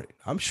blueprint.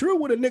 I'm sure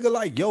with a nigga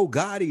like Yo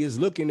Gotti is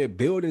looking at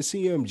building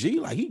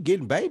CMG, like he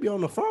getting Baby on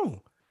the phone.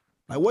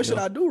 Like, what should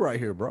I do right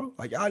here, bro?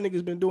 Like, y'all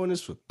niggas been doing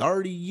this for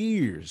 30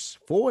 years,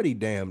 40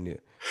 damn near.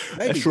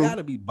 Baby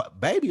gotta be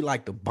Baby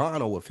like the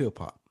Bono of hip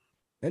hop.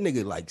 That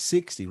nigga like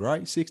 60,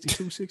 right?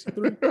 62,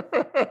 63.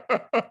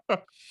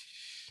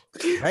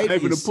 I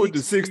ain't gonna put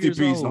the 60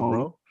 piece on,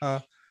 bro.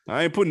 I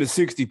ain't putting the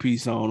 60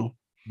 piece on him.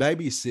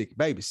 Baby 60.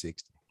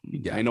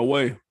 Ain't no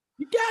way.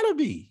 You gotta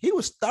be. He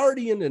was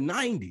 30 in the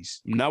 90s.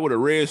 Not with a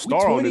red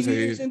star on his head.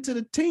 20 years into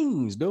the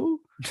teens, dude.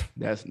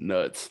 That's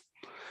nuts.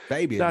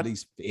 Baby, at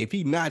least if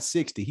he not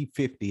 60, he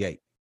 58.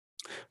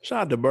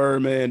 Shout out to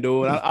Birdman,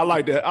 dude. I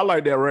like that. I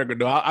like that record,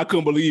 though. I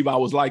couldn't believe I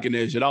was liking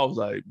that shit. I was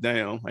like,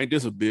 damn, ain't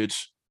this a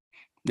bitch?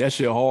 That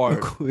shit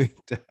hard.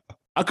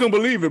 I couldn't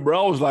believe it,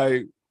 bro. I was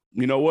like,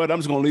 you know what? I'm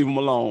just gonna leave him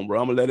alone, bro.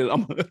 I'm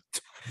gonna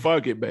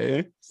fuck it,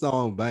 man.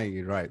 Song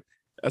banging, right?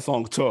 That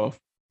song's tough.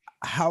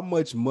 How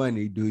much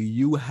money do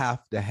you have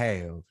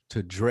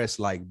to dress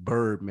like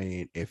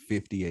Birdman at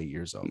 58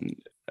 years old?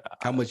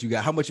 How much you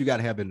got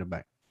to have in the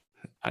bank?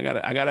 I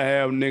gotta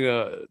have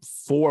nigga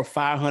 400 or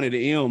 500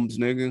 M's,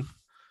 nigga.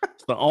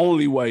 It's the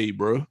only way,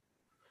 bro.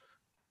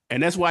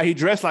 And that's why he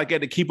dressed like that,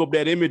 to keep up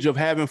that image of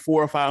having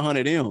 400 or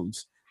 500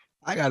 M's.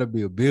 I gotta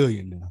be a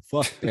billionaire.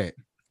 Fuck that.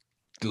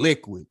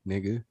 Liquid,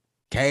 nigga.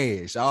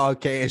 Cash, all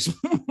cash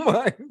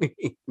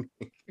money.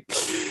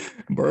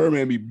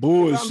 Birdman be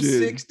bullshit. I'm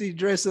 60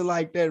 dressing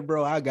like that,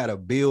 bro. I got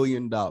 $1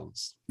 billion.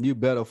 You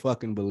better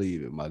fucking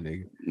believe it, my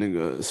nigga.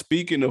 Nigga,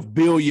 speaking of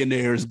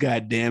billionaires,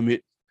 goddamn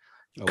it.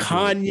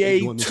 Kanye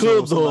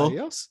to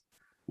the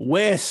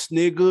West,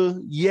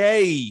 nigga.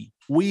 Yay.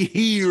 We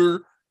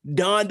here.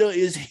 Donda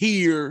is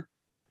here.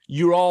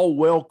 You're all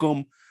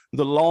welcome.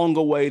 The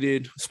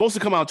long-awaited, supposed to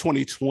come out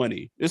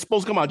 2020. It's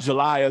supposed to come out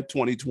July of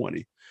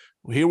 2020.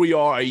 Here we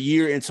are, a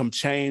year and some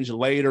change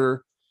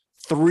later.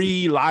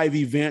 3 live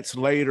events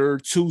later,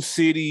 2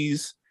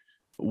 cities,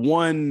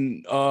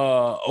 1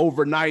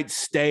 overnight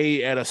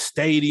stay at a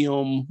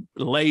stadium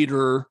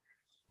later.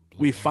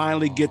 We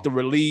finally get the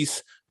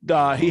release.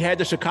 He had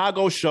the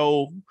Chicago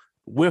show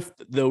with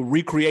the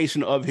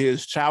recreation of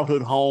his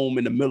childhood home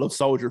in the middle of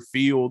Soldier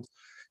Field.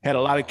 Had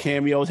a lot of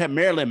cameos. Had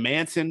Marilyn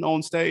Manson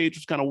on stage, which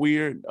was kind of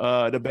weird.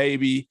 The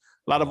Baby,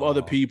 a lot of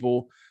other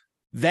people.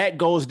 That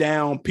goes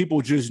down.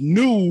 People just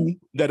knew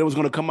that it was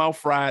going to come out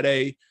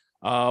Friday.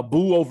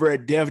 Boo over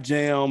at Def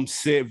Jam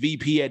said,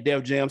 VP at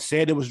Def Jam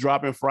said it was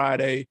dropping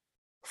Friday.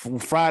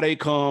 Friday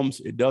comes,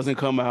 it doesn't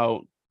come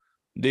out.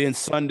 Then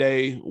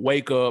Sunday,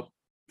 wake up.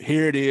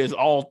 Here it is.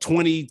 All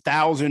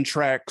 20,000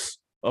 tracks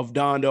of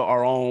Donda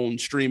are on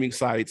streaming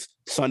sites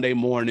Sunday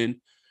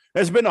morning.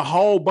 There's been a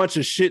whole bunch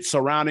of shit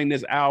surrounding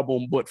this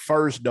album. But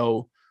first,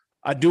 though,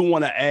 I do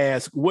want to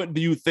ask, what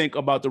do you think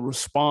about the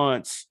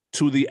response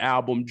to the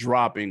album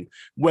dropping?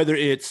 Whether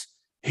it's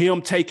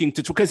him taking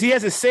to, because he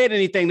hasn't said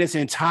anything this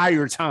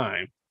entire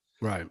time.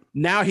 Right.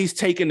 Now he's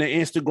taking the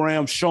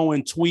Instagram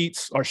showing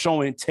tweets or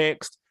showing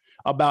text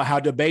about how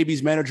the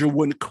baby's manager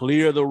wouldn't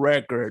clear the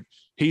record.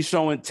 He's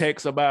showing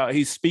text about,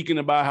 he's speaking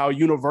about how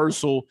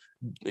Universal,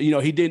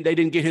 they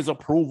didn't get his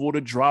approval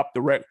to drop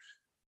the record.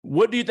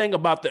 What do you think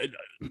about the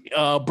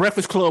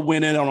Breakfast Club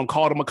went in on him,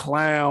 called him a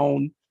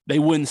clown. They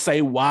wouldn't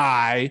say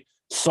why.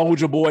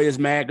 Soulja Boy is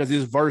mad because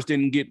his verse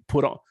didn't get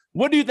put on.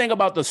 What do you think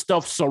about the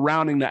stuff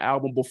surrounding the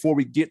album before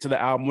we get to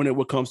the album when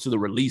it comes to the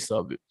release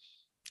of it?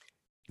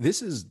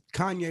 This is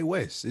Kanye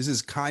West. This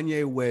is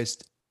Kanye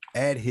West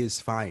at his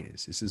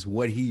finest. This is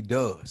what he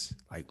does.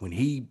 Like when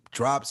he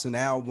drops an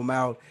album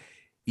out,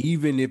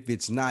 even if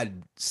it's not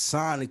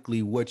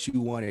sonically what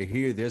you want to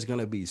hear, there's going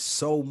to be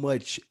so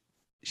much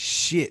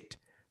shit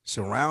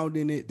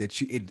surrounding it that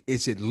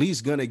it's at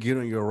least going to get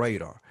on your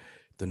radar.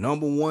 The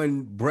number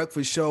one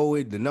breakfast show,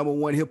 the number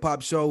one hip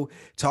hop show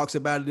talks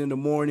about it in the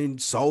morning.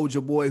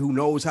 Soulja Boy, who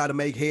knows how to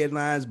make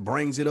headlines,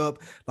 brings it up.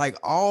 Like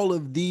all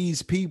of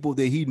these people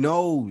that he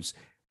knows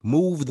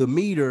move the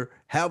meter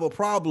have a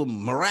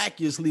problem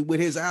miraculously with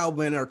his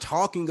album and are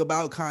talking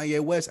about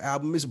Kanye West's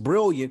album. It's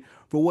brilliant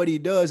for what he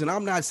does. And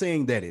I'm not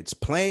saying that it's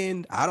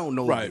planned. I don't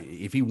know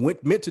if he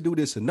meant to do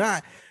this or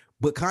not,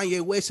 but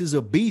Kanye West is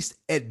a beast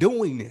at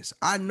doing this.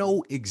 I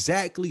know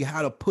exactly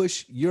how to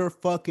push your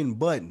fucking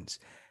buttons.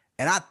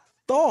 And I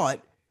thought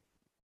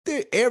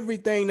that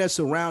everything that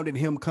surrounded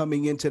him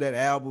coming into that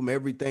album,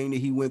 everything that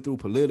he went through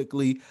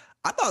politically,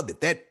 I thought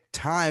that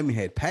time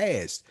had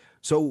passed.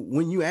 So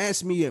when you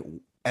ask me,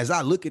 as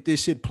I look at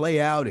this shit play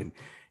out and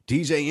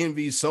DJ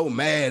Envy's so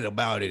mad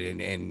about it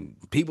and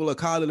people are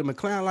calling him a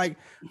clown,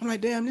 I'm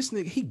like, damn, this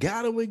nigga, he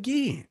got him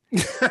again.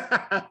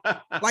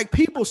 Like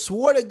people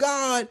swore to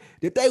God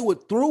that they were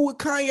through with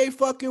Kanye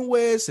fucking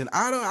West and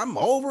I'm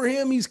over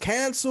him, he's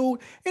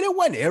canceled. And it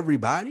wasn't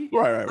everybody.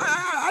 Right.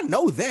 I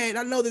know that.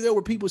 I know that there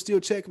were people still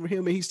checking for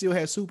him and he still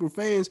had super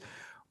fans.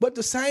 But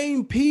the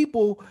same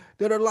people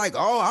that are like,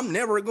 oh, I'm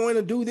never going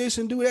to do this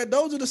and do that,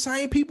 those are the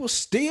same people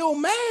still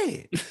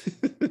mad.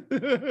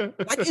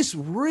 Like it's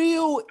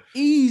real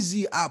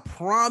easy, I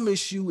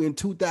promise you, in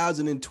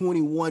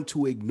 2021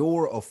 to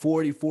ignore a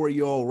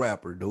 44-year-old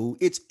rapper, dude.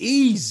 It's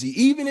easy,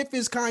 even if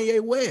it's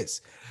Kanye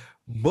West.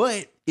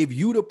 But if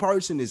you the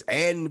person is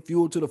adding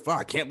fuel to the fire,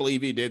 I can't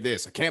believe he did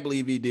this, I can't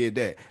believe he did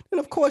that, then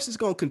of course it's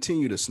going to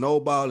continue to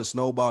snowball and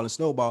snowball and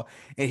snowball.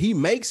 And he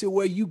makes it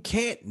where you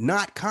can't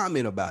not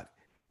comment about it.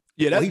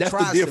 Yeah, that's the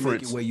difference. To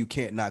make it where you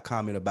can't not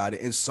comment about it.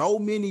 And so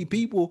many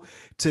people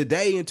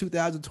today in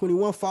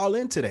 2021 fall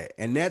into that.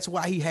 And that's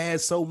why he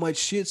has so much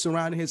shit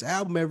surrounding his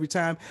album every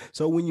time.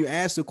 So when you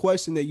ask the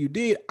question that you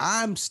did,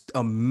 I'm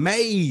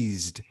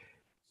amazed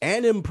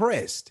and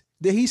impressed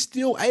that he's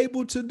still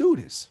able to do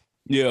this.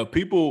 Yeah,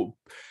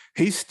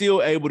 he's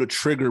still able to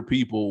trigger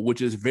people,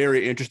 which is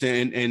very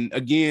interesting. And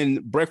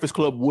again, Breakfast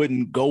Club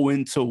wouldn't go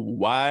into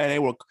why they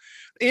were.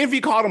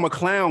 Envy called him a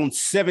clown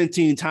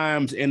 17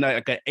 times in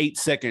like an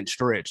 8-second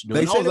stretch. Dude.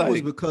 They said it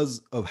was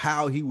because of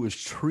how he was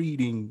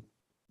treating.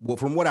 Well,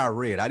 from what I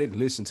read, I didn't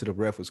listen to the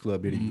Breakfast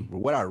Club interview, but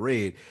what I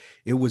read,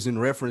 it was in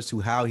reference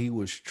to how he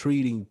was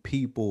treating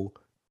people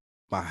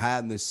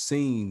behind the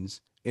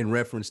scenes in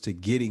reference to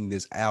getting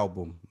this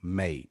album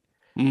made.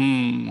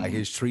 Like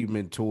his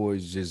treatment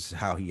towards just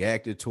how he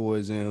acted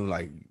towards them,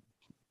 like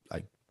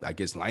I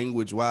guess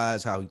language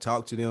wise, how he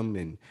talked to them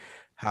and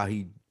how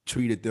he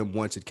treated them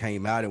once it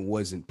came out and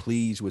wasn't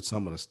pleased with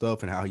some of the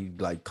stuff and how he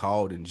like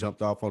called and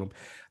jumped off on them.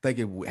 I think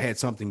it had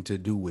something to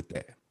do with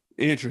that.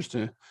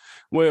 Interesting.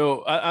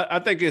 Well, I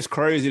think it's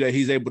crazy that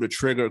he's able to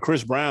trigger.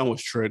 Chris Brown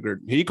was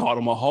triggered. He called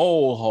him a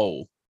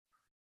hole,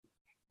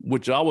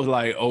 which I was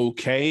like,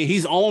 okay.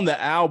 He's on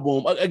the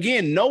album.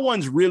 Again, no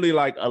one's really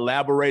like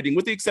elaborating,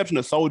 with the exception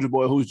of Soulja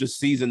Boy, who's just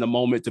seizing the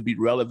moment to be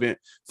relevant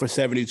for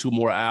 72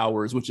 more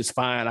hours, which is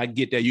fine. I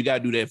get that. You got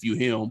to do that if you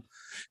him.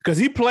 Because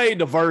he played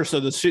the verse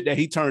of the shit that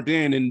he turned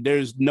in, and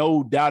there's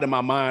no doubt in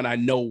my mind I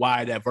know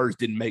why that verse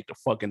didn't make the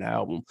fucking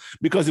album.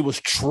 Because it was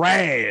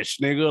trash,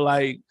 nigga.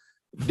 Like,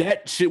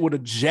 that shit would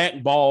have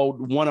jackballed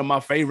one of my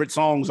favorite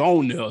songs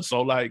on there.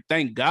 So, like,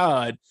 thank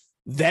God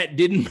that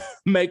didn't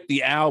make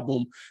the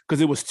album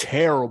because it was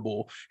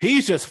terrible.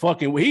 He's just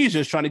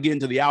trying to get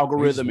into the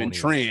algorithm and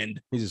trend.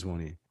 He just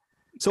wanted.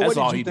 So what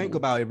did you think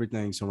about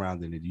everything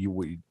surrounding it?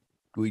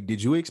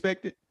 Did you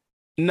expect it?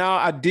 No,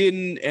 I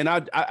didn't, and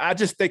I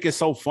just think it's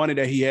so funny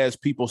that he has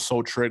people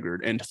so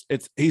triggered, and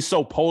he's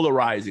so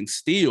polarizing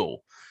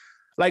still,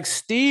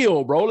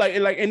 bro.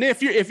 Like, and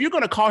if you're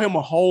gonna call him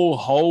a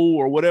hoe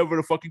or whatever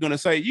the fuck you're gonna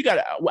say,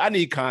 I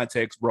need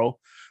context, bro.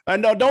 I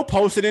know, don't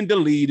post it and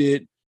delete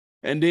it,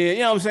 and then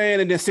you know what I'm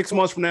saying, and then 6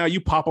 months from now you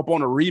pop up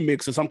on a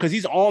remix or something because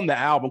he's on the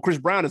album. Chris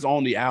Brown is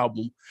on the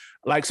album.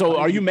 Like, so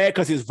are you mad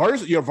because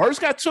your verse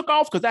got took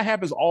off? Because that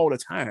happens all the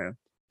time.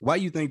 Why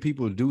you think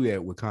people do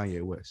that with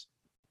Kanye West?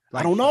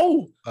 Like, I don't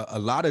know. A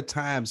lot of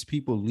times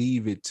people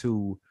leave it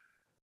to,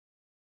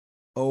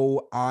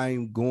 oh,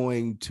 I'm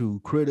going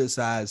to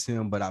criticize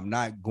him, but I'm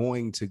not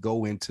going to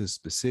go into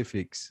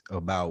specifics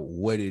about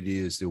what it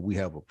is that we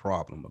have a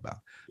problem about.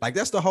 Like,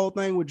 that's the whole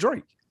thing with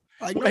Drake.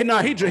 Like,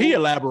 he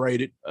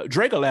elaborated.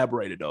 Drake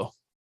elaborated though.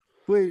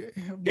 He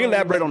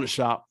elaborated on the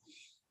shop.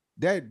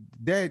 That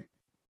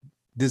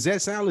does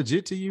that sound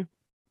legit to you?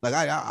 Like,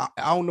 I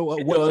don't know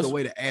what other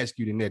way to ask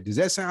you than that. Does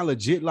that sound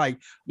legit? Like,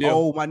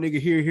 oh, my nigga,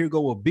 here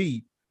go a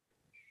beat.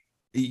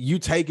 You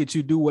take it,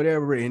 you do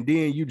whatever, and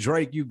then you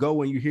Drake, you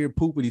go and you hear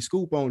poopity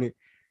scoop on it,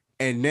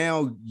 and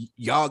now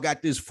y'all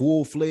got this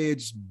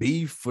full-fledged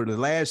beef for the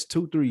last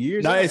 2-3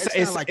 years. No,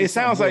 it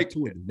sounds like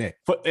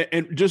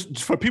and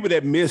just for people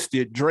that missed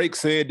it, Drake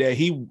said that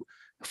he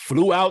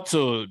flew out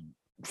to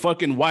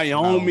fucking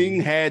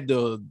Wyoming, had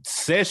the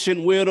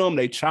session with him,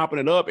 they chopping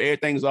it up,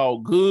 everything's all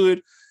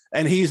good,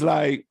 and he's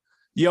like,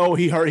 yo,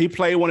 he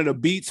played one of the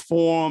beats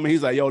for him.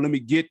 He's like, yo, let me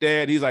get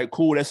that. He's like,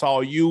 cool, that's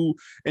all you.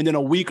 And then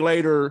a week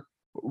later,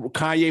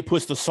 Kanye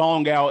puts the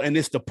song out and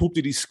it's the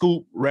Poopity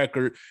Scoop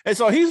record. And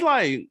so he's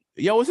like,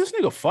 yo, is this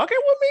nigga fucking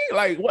with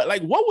me?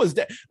 Like, what was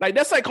that? Like,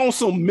 that's like on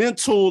some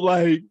mental,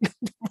 like,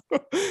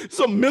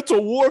 some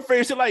mental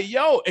warfare shit. Like,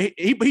 yo,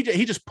 he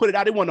just put it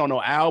out. It wasn't on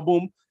no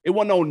album. It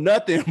wasn't on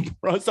nothing,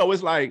 bro. So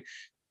it's like,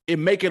 it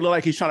make it look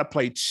like he's trying to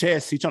play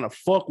chess. He's trying to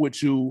fuck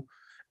with you.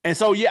 And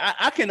so, yeah,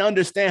 I can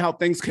understand how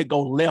things could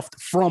go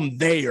left from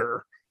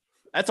there.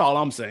 That's all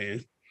I'm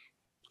saying.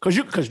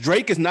 Because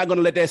Drake is not going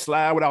to let that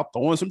slide without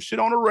throwing some shit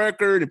on the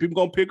record, and people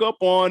going to pick up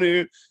on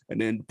it,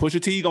 and then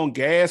Pusha T going to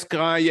gas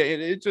Kanye.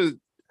 And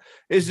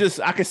it's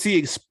just, I can see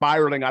it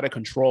spiraling out of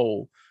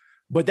control.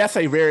 But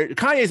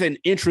Kanye's an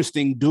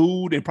interesting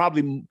dude, and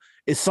probably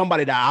is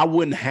somebody that I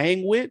wouldn't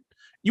hang with.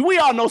 We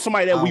all know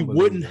somebody that we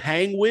wouldn't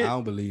hang with. I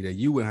don't believe that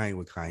you would hang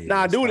with Kanye.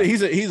 Nah, dude,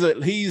 he's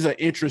an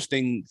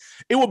interesting.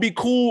 It would be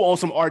cool on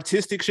some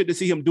artistic shit to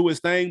see him do his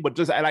thing, but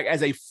just like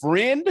as a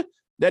friend,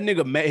 that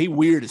nigga, man, he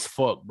weird as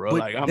fuck, bro.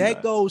 But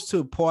like goes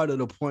to part of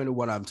the point of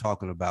what I'm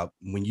talking about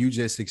when you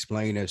just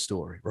explain that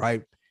story,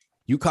 right?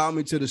 You call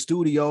me to the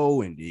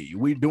studio and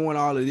we doing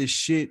all of this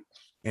shit,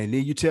 and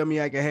then you tell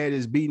me I can have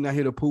this beat and I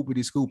hit a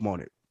poopity scoop on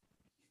it.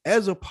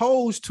 As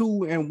opposed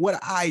to, and what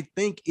I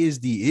think is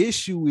the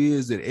issue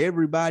is that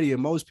everybody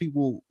and most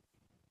people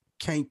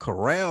can't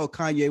corral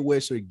Kanye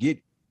West or get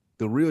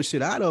the real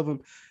shit out of him.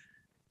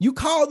 You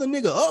call the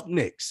nigga up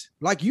next.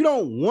 Like, you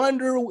don't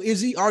wonder,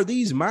 are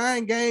these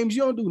mind games?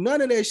 You don't do none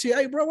of that shit.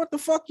 Hey, bro, what the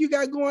fuck you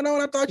got going on?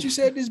 I thought you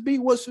said this beat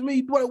was for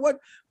me.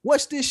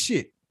 What's this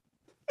shit?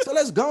 So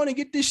let's go on and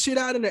get this shit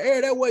out in the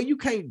air. That way you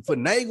can't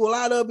finagle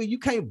out of it. You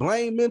can't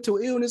blame mental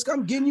illness.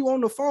 I'm getting you on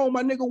the phone,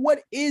 my nigga.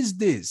 What is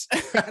this?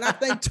 And I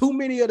think too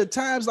many of the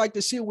times, like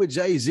the shit with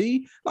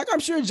Jay-Z, like I'm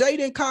sure Jay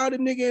didn't call the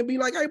nigga and be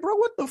like, hey, bro,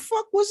 what the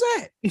fuck was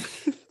that?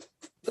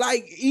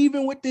 Like,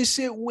 even with this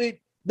shit with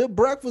the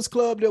Breakfast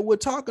Club that we're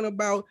talking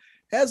about,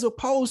 as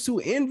opposed to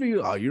envy,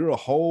 oh, you're a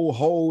whole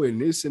hoe and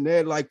this and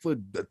that, like for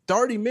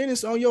 30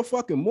 minutes on your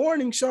fucking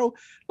morning show,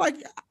 like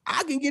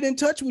I can get in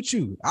touch with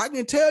you. I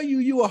can tell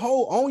you a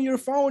hoe on your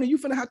phone and you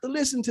finna have to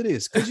listen to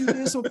this because you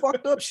did some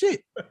fucked up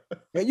shit.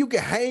 And you can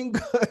hang.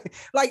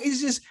 Like,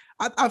 it's just,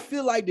 I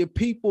feel like the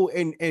people,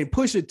 and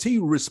Pusha T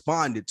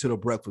responded to the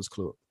Breakfast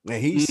Club.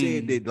 And he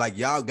said that, like,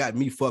 y'all got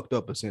me fucked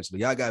up,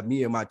 essentially. Y'all got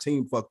me and my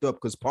team fucked up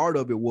because part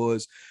of it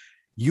was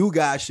you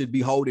guys should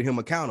be holding him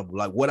accountable.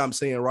 Like what I'm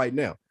saying right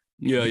now.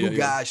 You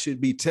guys should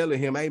be telling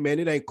him, hey, man,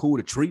 it ain't cool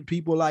to treat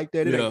people like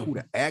that. It ain't cool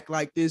to act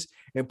like this.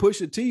 And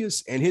Pusha T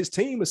and his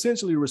team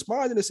essentially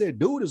responded and said,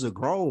 dude is a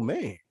grown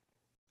man.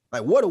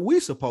 Like, what are we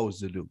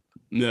supposed to do?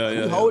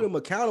 We hold him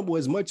accountable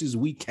as much as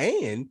we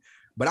can,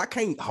 but I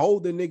can't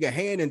hold the nigga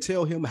hand and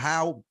tell him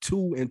how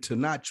to and to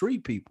not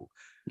treat people.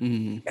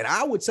 And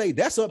I would say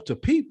that's up to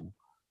people.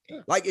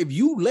 Like, if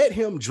you let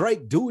him,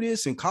 Drake, do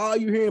this and call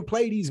you here and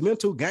play these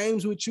mental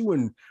games with you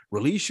and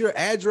release your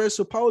address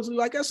supposedly,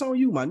 like, that's on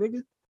you, my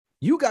nigga.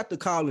 You got to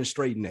call and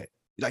straighten that.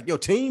 Like, your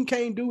team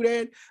can't do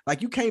that.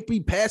 Like, you can't be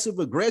passive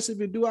aggressive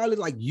and do all this.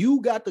 Like,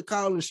 you got to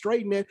call and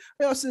straighten that.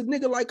 I said,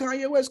 nigga like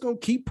Kanye West gonna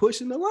keep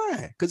pushing the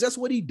line because that's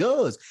what he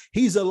does.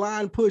 He's a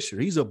line pusher.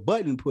 He's a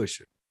button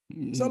pusher.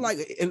 So, like,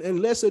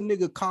 unless a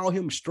nigga call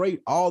him straight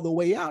all the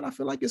way out, I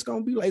feel like it's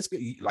gonna be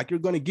like you're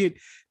gonna get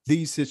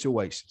these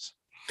situations.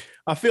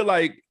 I feel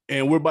like,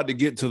 and we're about to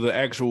get to the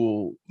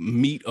actual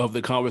meat of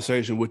the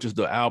conversation, which is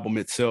the album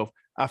itself.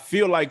 I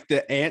feel like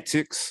the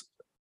antics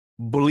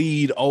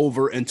bleed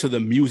over into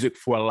the music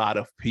for a lot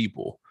of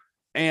people.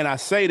 And I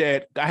say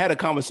that, I had a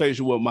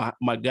conversation with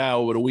my guy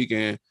over the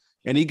weekend,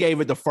 and he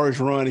gave it the first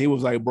run. He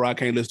was like, bro, I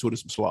can't listen to it.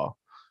 It's some slaw.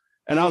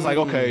 And I was like,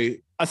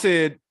 okay. I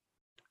said,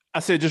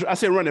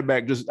 run it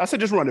back. Just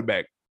run it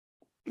back.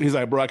 He's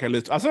like, bro, I can't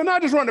listen. I said, no,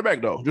 just run it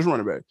back though. Just run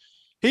it back.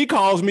 He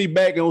calls me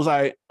back and was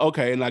like,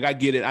 okay. And like, I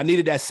get it. I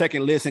needed that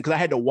second listen because I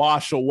had to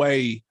wash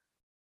away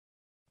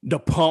the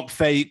pump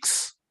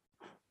fakes,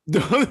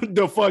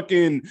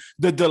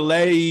 the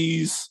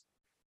delays,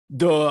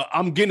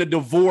 I'm getting a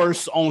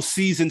divorce on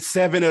season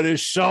 7 of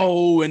this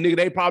show, and nigga,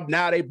 they probably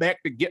now they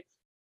back to get.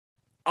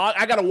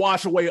 I gotta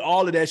wash away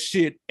all of that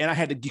shit, and I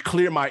had to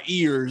clear my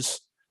ears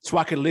so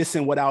I can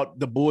listen without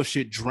the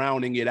bullshit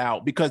drowning it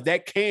out, because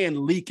that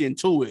can leak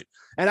into it.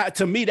 And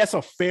to me, that's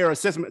a fair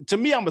assessment. To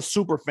me, I'm a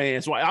super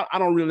fan, so I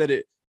don't really let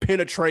it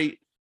penetrate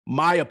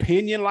my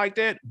opinion like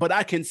that, but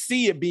I can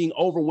see it being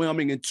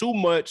overwhelming and too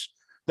much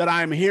that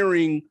I'm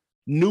hearing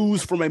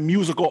news from a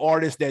musical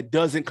artist that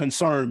doesn't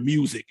concern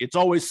music. It's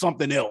always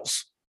something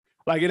else.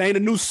 Like, it ain't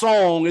a new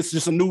song, it's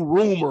just a new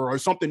rumor or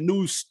something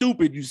new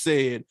stupid you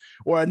said,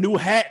 or a new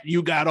hat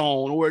you got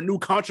on, or a new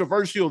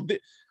controversial.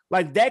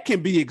 Like, that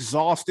can be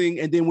exhausting.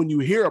 And then when you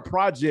hear a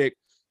project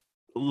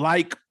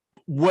like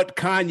what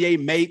Kanye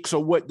makes,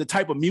 or what the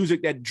type of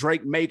music that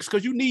Drake makes,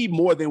 because you need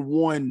more than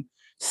one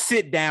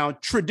sit down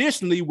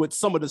traditionally with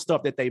some of the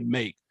stuff that they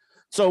make.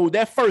 So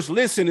that first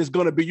listen is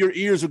going to be, your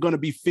ears are going to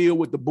be filled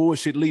with the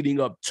bullshit leading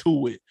up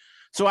to it.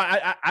 So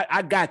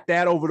I got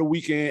that over the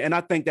weekend, and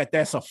I think that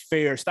that's a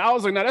fair style. I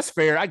was like, no, that's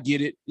fair. I get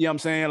it. You know what I'm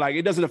saying? Like,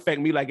 it doesn't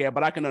affect me like that,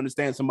 but I can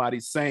understand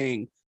somebody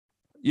saying,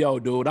 yo,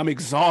 dude, I'm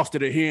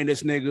exhausted of hearing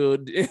this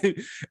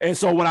nigga. And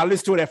so when I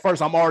listen to it at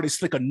first, I'm already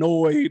slick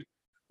annoyed.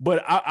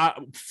 But I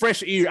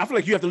fresh ear. I feel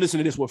like you have to listen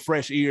to this with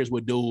fresh ears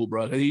with dude,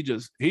 bro. He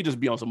just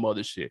be on some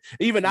other shit.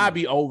 Even I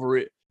be over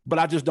it, but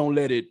I just don't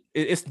let it.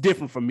 It's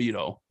different for me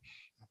though.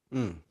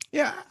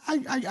 Yeah,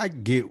 I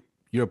get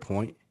your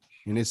point,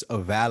 and it's a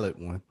valid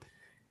one.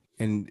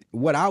 And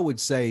what I would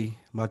say,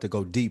 I'm about to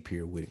go deep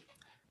here with it.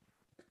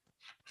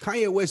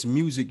 Kanye West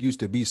music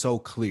used to be so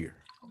clear,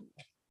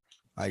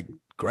 like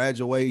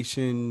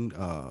Graduation,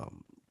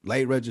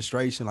 Late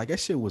Registration, like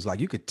that shit was like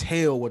you could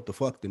tell what the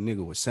fuck the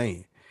nigga was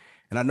saying.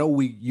 And I know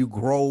you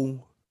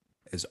grow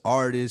as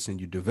artists and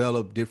you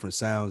develop different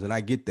sounds, and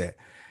I get that.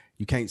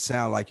 You can't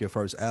sound like your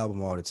first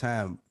album all the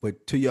time.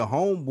 But to your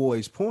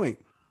homeboy's point,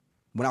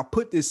 when I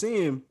put this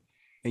in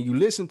and you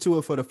listen to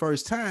it for the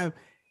first time,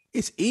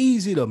 it's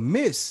easy to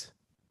miss.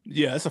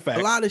 Yeah, it's a fact.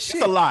 A lot of shit.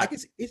 It's a lot. Like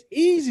it's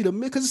easy to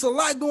miss because it's a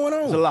lot going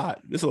on.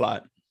 It's a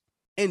lot.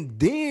 And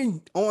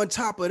then on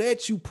top of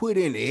that, you put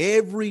in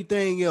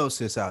everything else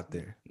that's out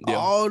there. Yeah.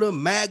 All the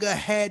MAGA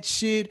hat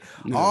shit,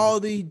 all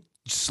the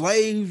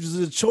slaves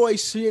of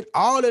choice shit,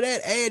 all of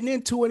that adding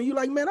into it. And you're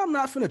like, man, I'm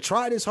not finna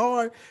try this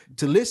hard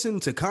to listen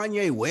to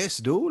Kanye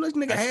West, dude. This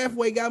nigga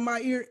halfway got my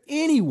ear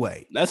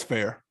anyway. That's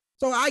fair.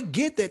 So I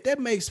get that. That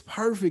makes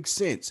perfect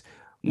sense.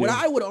 What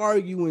I would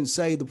argue and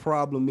say the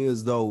problem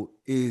is, though,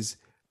 is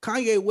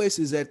Kanye West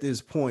is at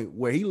this point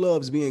where he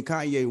loves being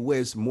Kanye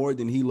West more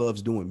than he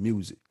loves doing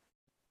music.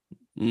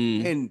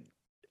 And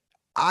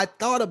I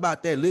thought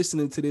about that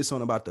listening to this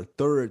on about the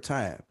third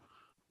time.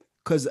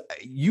 Because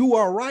you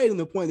are right in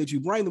the point that you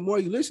bring. The more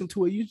you listen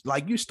to it,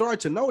 you start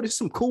to notice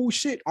some cool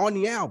shit on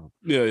the album.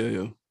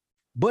 Yeah.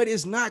 But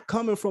it's not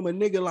coming from a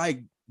nigga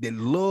like that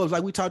loves,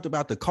 like we talked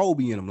about the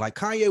Kobe in him. Like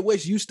Kanye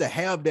West used to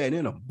have that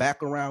in him.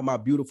 Back Around My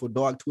Beautiful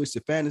Dark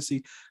Twisted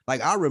Fantasy.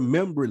 Like I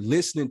remember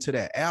listening to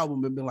that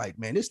album and being like,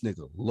 man, this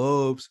nigga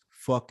loves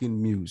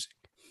fucking music.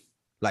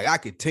 Like I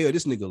could tell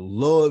this nigga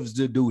loves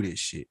to do this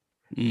shit.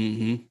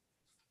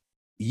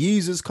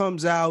 Yeezus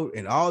comes out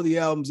and all the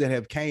albums that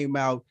have came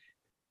out.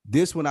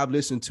 This one I've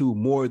listened to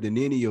more than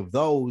any of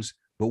those.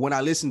 But when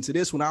I listen to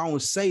this one, I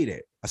don't say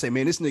that. I say,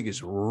 man, this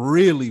nigga's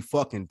really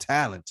fucking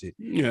talented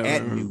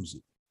at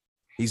music.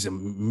 He's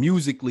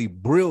musically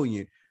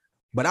brilliant,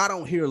 but I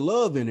don't hear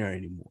love in there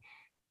anymore.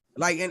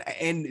 Like,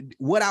 and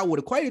what I would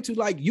equate it to,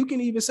 like, you can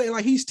even say,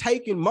 like, he's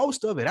taking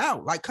most of it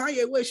out. Like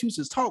Kanye West used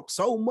to talk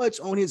so much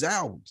on his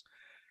albums.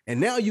 And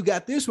now you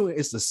got this one,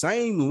 it's the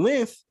same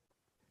length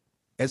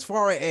as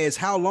far as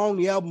how long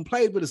the album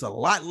plays, but it's a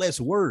lot less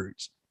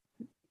words.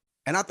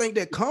 And I think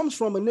that comes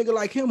from a nigga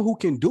like him who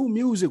can do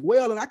music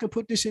well, and I can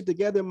put this shit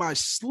together in my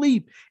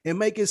sleep and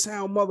make it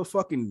sound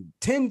motherfucking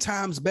 10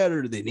 times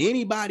better than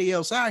anybody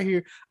else out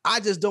here. I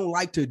just don't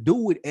like to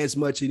do it as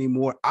much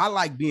anymore. I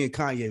like being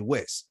Kanye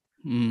West.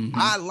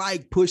 I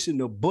like pushing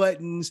the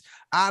buttons.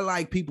 I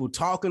like people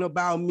talking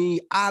about me.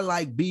 I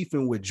like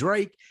beefing with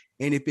Drake.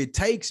 And if it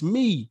takes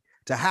me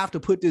to have to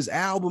put this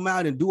album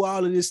out and do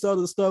all of this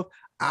other stuff,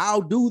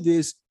 I'll do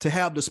this to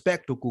have the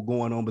spectacle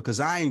going on because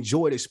I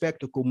enjoy the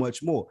spectacle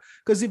much more.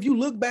 Because if you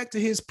look back to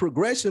his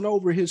progression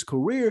over his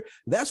career,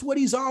 that's what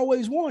he's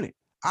always wanted.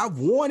 I've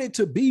wanted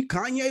to be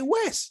Kanye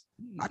West.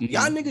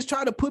 Y'all niggas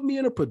try to put me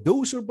in a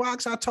producer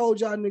box. I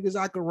told y'all niggas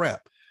I could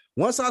rap.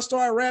 Once I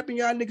started rapping,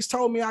 y'all niggas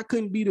told me I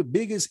couldn't be the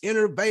biggest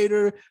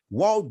innovator,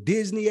 Walt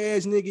Disney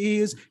ass nigga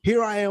is.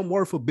 Here I am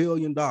worth $1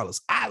 billion.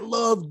 I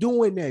love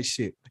doing that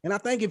shit. And I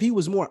think if he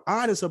was more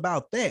honest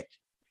about that,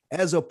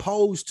 as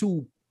opposed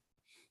to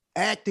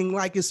acting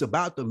like it's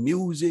about the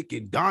music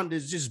and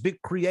Donda's just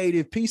big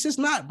creative piece. It's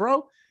not,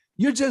 bro.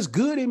 You're just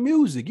good at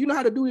music. You know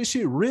how to do this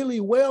shit really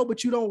well,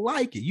 but you don't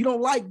like it. You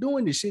don't like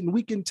doing this shit, and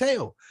we can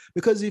tell.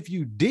 Because if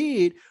you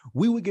did,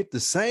 we would get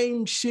the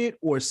same shit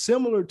or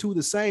similar to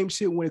the same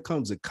shit when it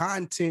comes to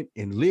content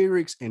and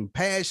lyrics and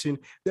passion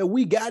that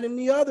we got in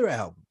the other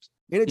albums.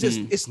 And it just,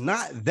 it's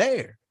not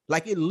there.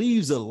 Like it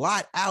leaves a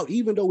lot out,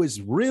 even though it's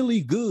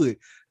really good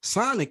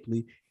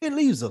sonically, it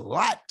leaves a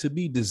lot to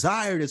be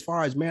desired as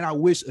far as, man, I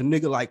wish a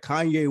nigga like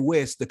Kanye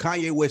West,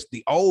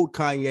 the old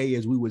Kanye,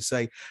 as we would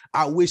say,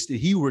 I wish that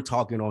he were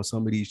talking on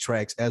some of these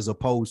tracks as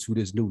opposed to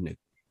this new nigga.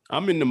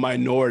 I'm in the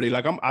minority.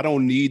 Like I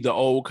don't need the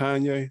old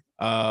Kanye.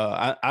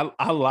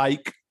 I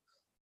like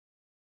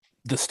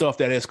the stuff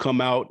that has come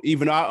out.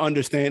 Even I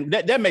understand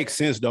that makes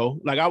sense though.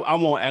 Like I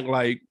won't act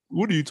like,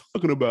 what are you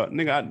talking about,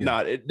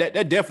 nigga?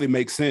 That definitely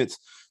makes sense.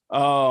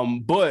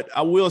 But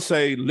I will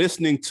say,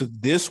 listening to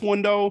this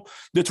one though,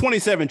 the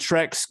 27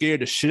 track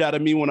scared the shit out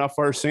of me when I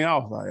first seen it. I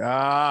was like,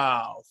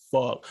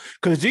 fuck,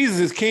 because Jesus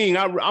is King.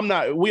 I'm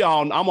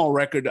on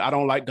record. I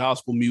don't like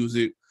gospel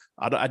music.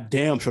 I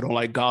damn sure don't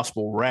like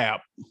gospel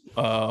rap.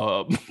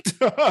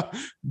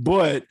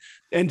 But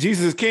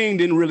Jesus is King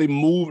didn't really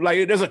move.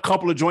 Like there's a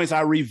couple of joints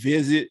I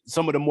revisit,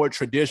 some of the more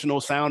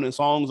traditional sounding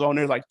songs on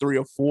there, like 3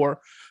 or 4.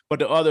 But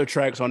the other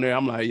tracks on there,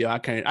 I'm like, yeah, I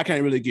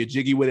can't really get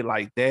jiggy with it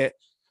like that.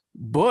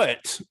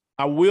 But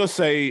I will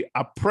say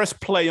I pressed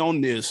play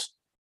on this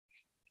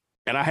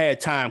and I had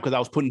time because I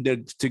was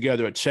putting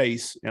together a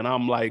chase, and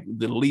I'm like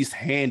the least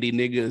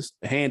handiest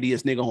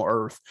nigga on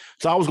earth.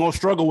 So I was gonna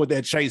struggle with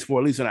that chase for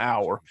at least an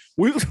hour.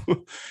 We was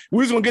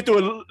gonna get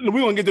through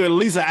at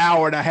least an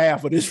hour and a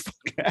half of this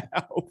fucking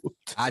album.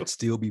 I'd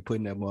still be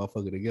putting that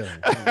motherfucker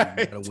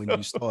together when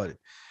you started.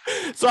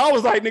 So I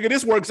was like, nigga,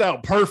 this works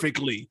out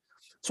perfectly.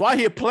 So I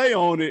hit play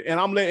on it,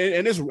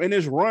 and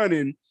it's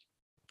running.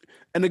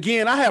 And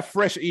again, I have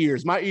fresh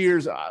ears. My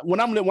ears, when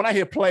I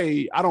hit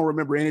play, I don't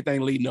remember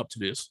anything leading up to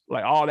this.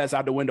 Like all that's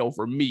out the window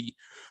for me.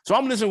 So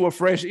I'm listening with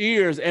fresh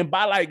ears. And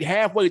by like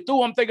halfway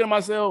through, I'm thinking to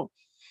myself,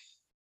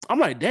 I'm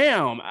like,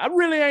 damn, I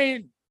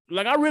really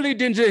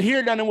didn't just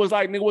hear that and was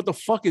like, nigga, what the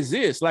fuck is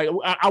this? Like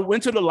I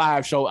went to the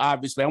live show,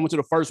 obviously. I went to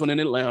the first one in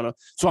Atlanta.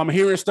 So I'm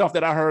hearing stuff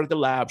that I heard at the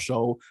live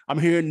show. I'm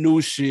hearing new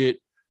shit.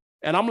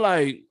 And I'm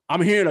like,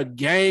 I'm hearing a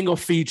gang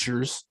of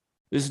features.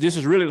 This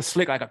is really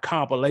slick, like a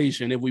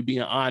compilation, if we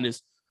being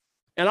honest.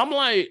 And I'm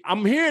like,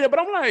 I'm hearing it, but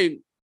I'm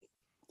like,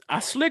 I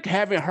slick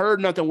haven't heard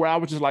nothing where I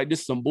was just like, this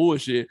is some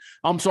bullshit.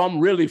 So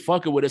I'm really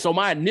fucking with it. So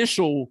my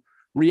initial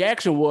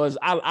reaction was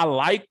I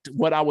liked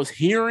what I was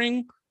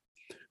hearing,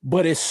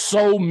 but it's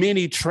so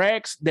many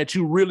tracks that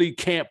you really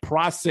can't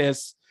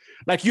process.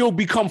 Like you'll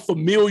become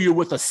familiar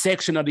with a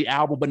section of the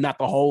album, but not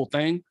the whole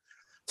thing.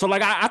 So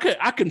like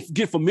I can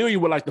get familiar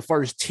with like the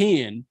first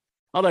 10.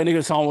 I'm like, nigga,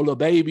 the song with Lil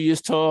Baby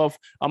is tough.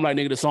 I'm like,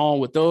 nigga, the song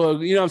with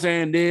Thug, you know what I'm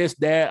saying? This,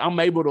 that. I'm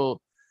able to,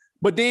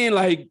 but then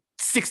like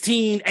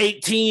 16,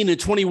 18, and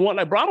 21,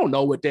 like, bro, I don't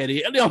know what that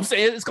is. You know what I'm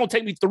saying? It's going to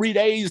take me 3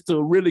 days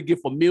to really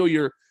get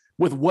familiar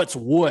with what's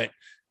what.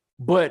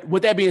 But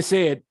with that being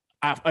said,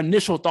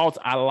 initial thoughts,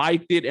 I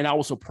liked it, and I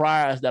was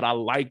surprised that I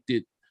liked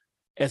it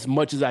as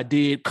much as I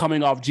did,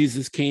 coming off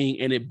Jesus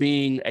King and it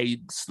being a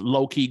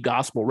low-key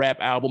gospel rap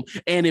album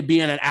and it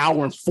being an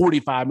hour and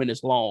 45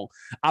 minutes long.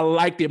 I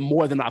liked it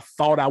more than I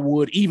thought I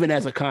would, even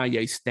as a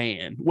Kanye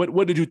stan.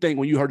 What did you think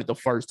when you heard it the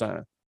first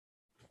time?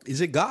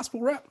 Is it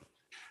gospel rap?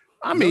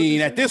 I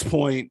mean, at this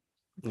point,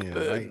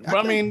 yeah,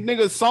 I mean,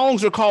 nigga,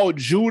 songs are called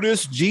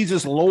Judas,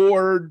 Jesus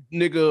Lord,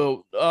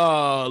 nigga,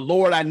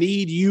 Lord, I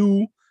Need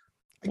You.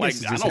 I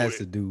guess it just has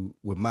to do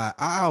with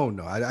I don't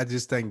know. I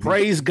just think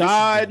praise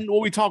God. What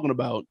are we talking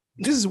about?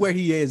 This is where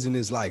he is in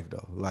his life,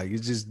 though. Like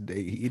it's just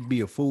it'd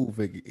be a fool.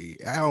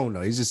 I don't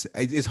know.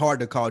 It's hard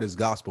to call this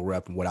gospel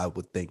rap from what I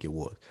would think it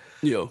was.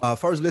 Yeah.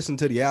 First listen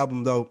to the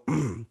album though.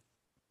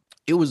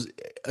 It was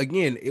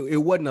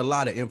it wasn't a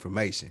lot of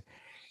information.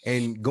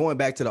 And going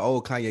back to the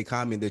old Kanye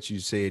comment that you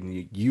said,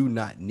 you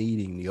not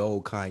needing the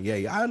old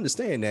Kanye, I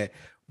understand that,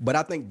 but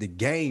I think the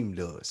game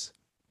does.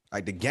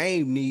 Like the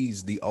game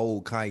needs the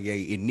old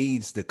Kanye. It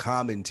needs the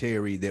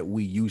commentary that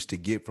we used to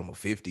get from a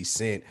 50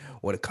 Cent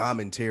or the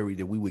commentary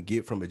that we would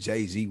get from a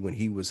Jay-Z when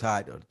he was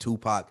hot, or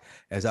Tupac,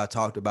 as I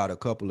talked about a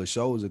couple of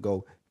shows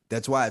ago.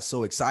 That's why it's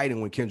so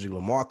exciting when Kendrick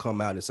Lamar come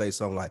out and say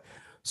something like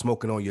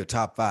smoking on your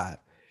top 5.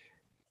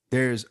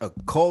 There's a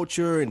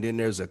culture and then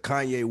there's a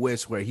Kanye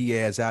West where he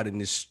has out in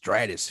this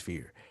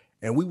stratosphere.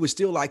 And we would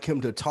still like him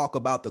to talk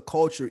about the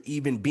culture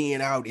even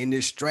being out in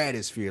this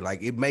stratosphere.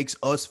 Like it makes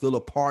us feel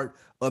a part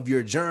of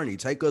your journey.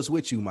 Take us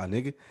with you, my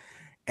nigga.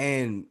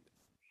 And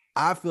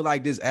I feel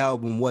like this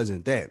album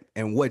wasn't that.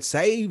 And what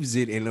saves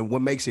it and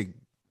what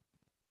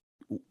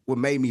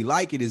made me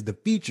like it is the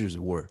features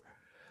were.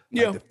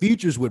 Like yeah. The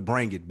features would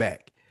bring it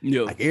back.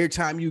 Yeah. Like every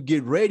time you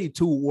get ready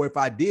to, or if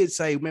I did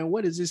say, man,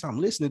 what is this I'm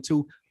listening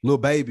to? Lil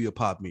Baby will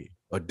pop me.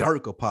 A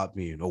Durk will pop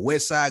me in, a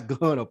West Side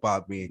Gun will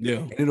pop me in. Yeah.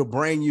 And it'll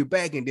bring you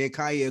back, and then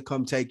Kanye will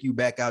come take you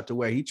back out to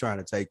where he's trying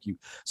to take you.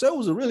 So it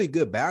was a really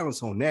good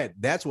balance on that.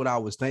 That's what I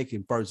was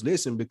thinking first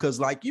listen, because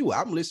like you,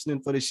 I'm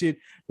listening for the shit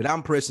that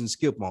I'm pressing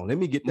skip on. Let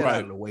me get that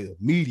out of the way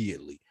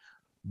immediately.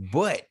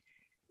 But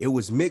it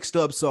was mixed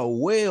up so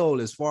well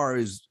as far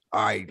as,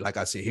 all right, like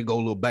I said, here go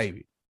Lil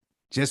Baby.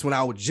 Just when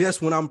I'm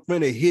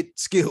finna hit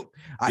skip,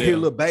 I hear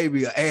Lil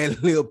Baby or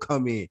ad lib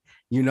come in,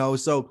 you know?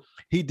 So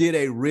he did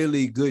a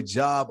really good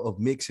job of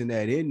mixing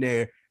that in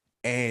there.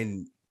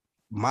 And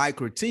my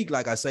critique,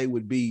 like I say,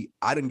 would be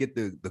I didn't get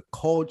the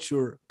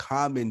culture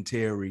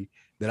commentary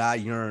that I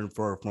yearn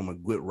for from a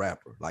good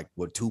rapper, like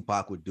what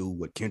Tupac would do,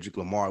 what Kendrick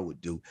Lamar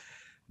would do.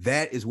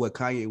 That is what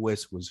Kanye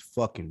West was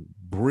fucking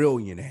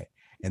brilliant at.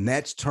 And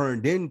that's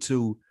turned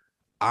into,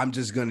 I'm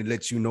just gonna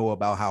let you know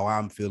about how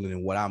I'm feeling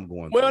and what I'm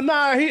going through. Well,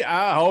 nah,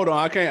 hold on.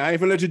 I ain't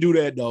gonna let you do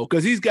that though,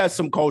 because he's got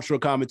some cultural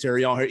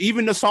commentary on here.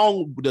 Even the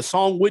song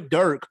with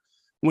Dirk,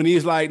 when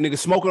he's like, nigga,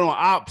 smoking on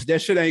ops, that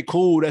shit ain't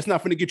cool. That's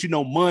not gonna get you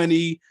no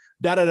money.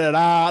 Da da da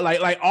da.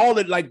 Like all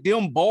the like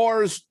them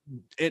bars,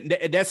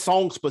 that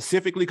song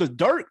specifically, because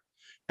Dirk,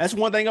 that's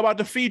one thing about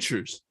the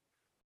features.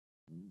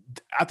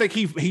 I think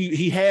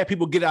he had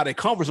people get out of their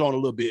comfort zone a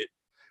little bit.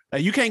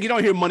 Like you can't get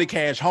on here money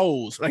cash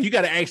hoes. Like you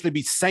got to actually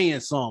be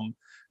saying something.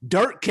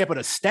 Dirk kept it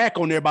a stack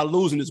on there by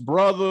losing his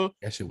brother,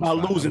 by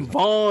losing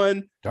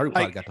Vaughn. Dirk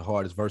probably got the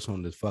hardest verse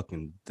on this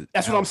fucking.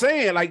 That's what I'm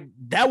saying. Like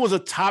that was a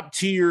top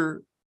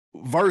tier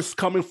verse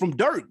coming from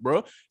Dirk,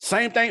 bro.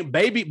 Same thing.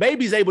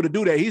 Baby's able to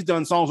do that. He's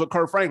done songs with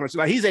Kurt Franklin. So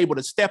like he's able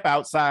to step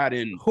outside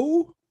and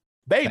who?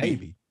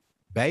 Baby.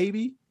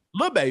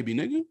 Lil Baby,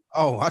 nigga.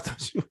 Oh, I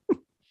thought you.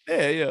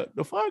 Yeah.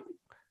 The fuck?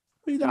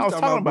 I was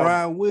talking about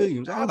Brian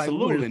Williams.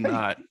 Absolutely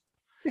not.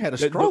 He had a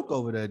stroke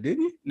over there,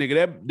 didn't he?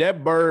 Nigga,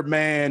 that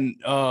Birdman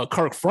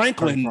Kirk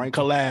Franklin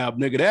collab,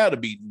 nigga, that'll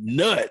be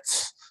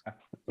nuts.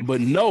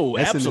 But no,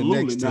 that's absolutely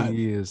in the next not. 10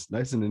 years.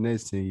 That's in the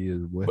next 10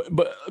 years, boy.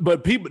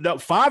 But people,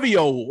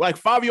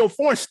 Fabio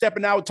Foreign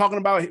stepping out, talking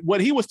about what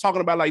he was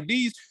talking about. Like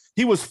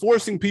he was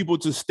forcing people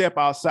to step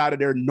outside of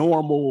their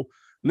normal.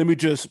 Let me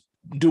just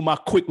do my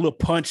quick little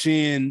punch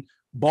in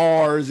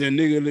bars and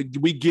nigga,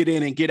 we get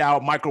in and get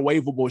out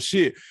microwavable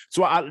shit.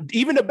 So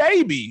even the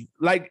Baby,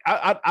 like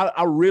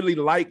I really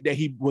like that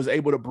he was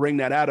able to bring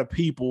that out of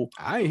people.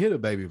 I ain't hear the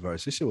Baby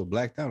verse. This shit was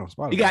blacked out on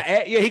Spotify.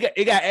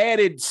 It got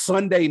added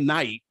Sunday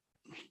night.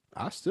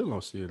 I still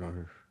don't see it on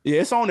here.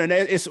 Yeah, it's on there.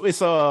 It's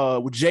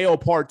with J.O.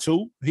 Part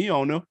 2. He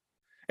on there.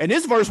 And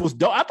this verse was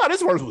dope. I thought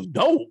this verse was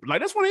dope.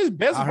 Like that's one of his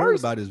best verses. I heard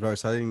about this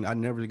verse. I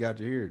never got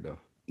to hear it though.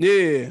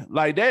 Yeah,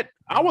 like that.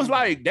 I was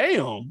like,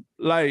 damn.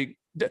 Like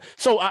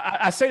so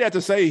I say that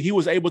to say he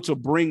was able to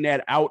bring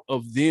that out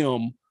of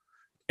them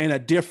in a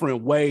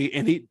different way,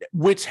 and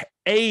which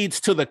aids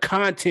to the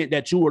content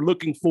that you were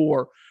looking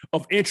for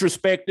of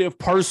introspective,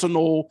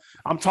 personal.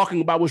 I'm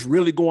talking about what's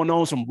really going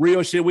on, some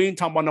real shit. We ain't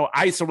talking about no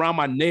ice around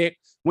my neck.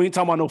 We ain't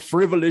talking about no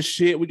frivolous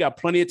shit. We got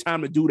plenty of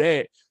time to do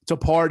that, to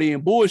party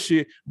and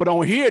bullshit. But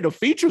on here, the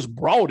features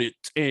brought it,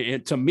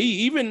 and to me,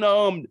 even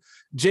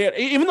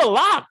even the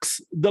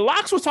Locks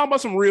was talking about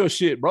some real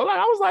shit, bro. Like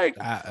I was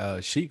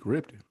like, Sheik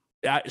ripped it.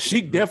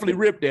 Sheik definitely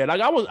ripped that.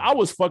 Like I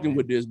was fucking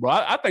with this, bro.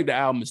 I think the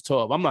album is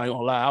tough. I'm not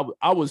gonna lie.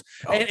 I was,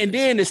 and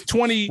then it's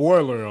 20.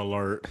 Spoiler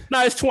alert.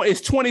 No, it's 20. It's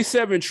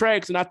 27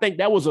 tracks, and I think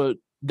that was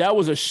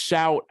a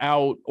shout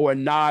out or a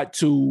nod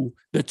to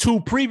the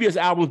two previous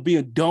albums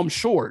being dumb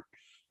short.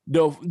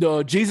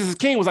 The Jesus is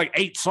King was like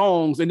 8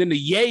 songs, and then the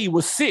Yay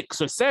was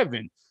 6 or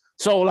 7.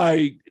 So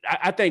like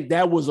I think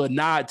that was a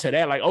nod to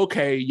that. Like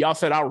okay, y'all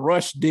said I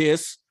rushed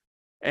this,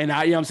 and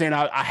I, you know what I'm saying,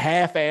 I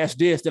half-assed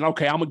this. Then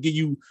okay, I'm gonna give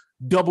you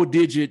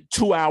double-digit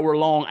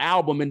 2-hour-long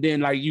album, and then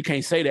like you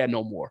can't say that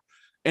no more.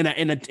 In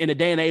a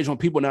day and age when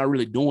people not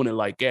really doing it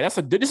like that,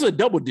 this is a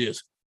double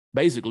disc,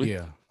 basically.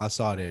 Yeah, I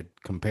saw that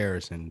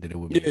comparison that it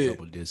would be a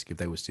double disc if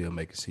they were still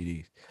making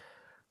CDs.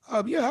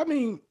 Yeah, I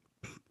mean,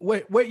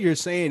 what you're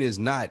saying is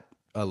not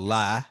a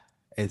lie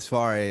as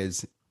far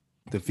as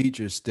the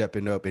features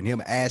stepping up and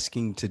him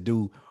asking to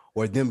do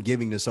or them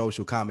giving the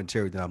social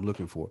commentary that I'm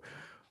looking for.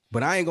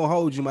 But I ain't gonna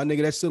hold you, my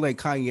nigga. That still ain't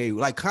Kanye.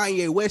 Like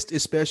Kanye West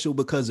is special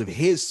because of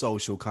his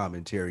social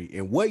commentary.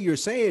 And what you're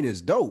saying is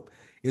dope.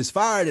 It's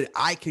fire that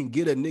I can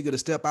get a nigga to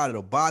step out of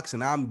the box,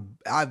 and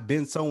I've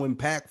been so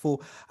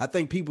impactful. I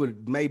think people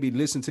maybe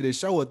listen to this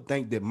show would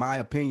think that my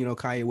opinion on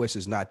Kanye West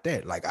is not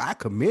that. Like I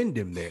commend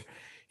him there.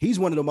 He's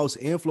one of the most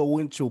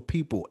influential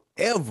people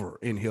ever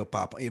in hip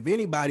hop. If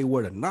anybody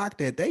were to knock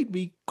that, they'd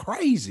be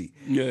crazy.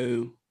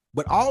 Yeah.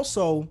 But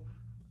also,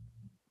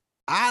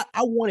 I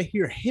want to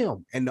hear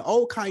him. And the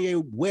old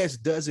Kanye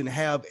West doesn't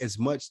have as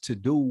much to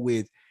do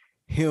with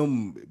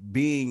him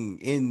being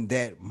in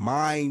that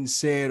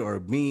mindset or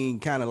being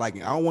kind of like, I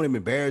don't want him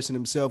embarrassing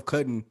himself,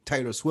 cutting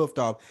Taylor Swift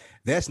off.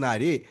 That's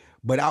not it.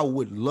 But I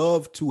would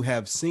love to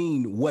have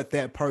seen what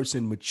that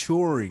person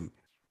maturing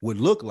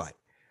would look like.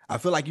 I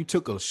feel like you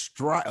took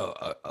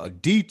a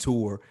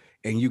detour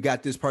and you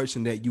got this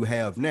person that you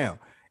have now.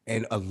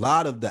 And a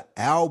lot of the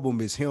album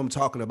is him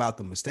talking about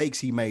the mistakes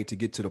he made to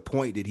get to the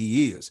point that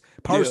he is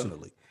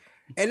personally.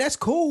 Yeah. And that's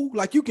cool.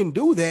 Like you can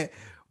do that.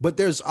 But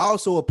there's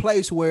also a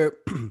place where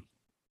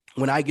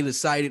when I get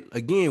excited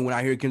again, when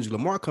I hear Kendrick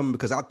Lamar coming,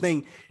 because I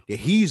think that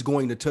he's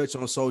going to touch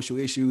on social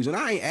issues. And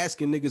I ain't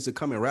asking niggas to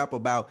come and rap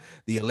about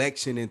the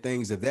election and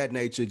things of that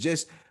nature,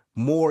 just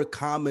more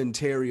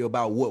commentary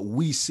about what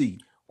we see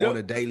on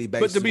a daily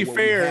basis. But to be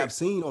fair, we have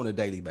seen on a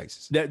daily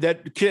basis.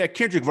 That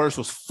Kendrick verse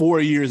was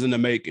 4 years in the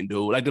making,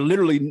 dude. Like the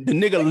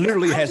nigga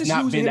literally has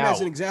not been out.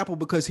 As an example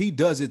because he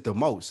does it the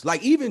most.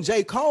 Like even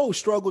J. Cole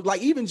struggled.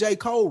 Like even J.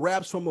 Cole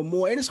raps from a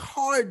more, and it's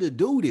hard to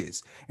do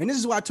this. And this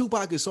is why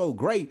Tupac is so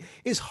great.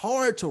 It's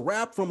hard to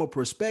rap from a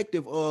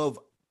perspective of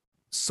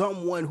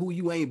someone who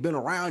you ain't been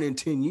around in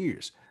 10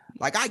 years.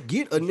 Like I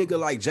get a nigga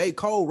like J.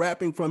 Cole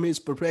rapping from his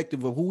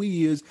perspective of who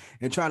he is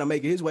and trying to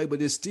make it his way, but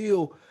there's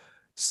still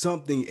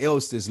something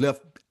else that's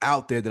left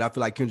out there that I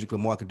feel like Kendrick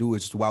Lamar can do,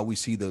 which is why we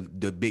see the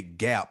big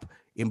gap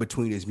in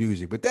between his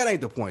music. But that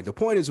ain't the point. The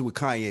point is with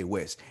Kanye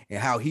West and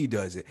how he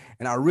does it.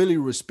 And I really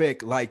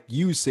respect, like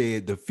you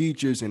said, the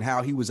features and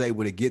how he was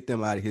able to get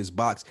them out of his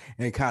box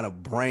and kind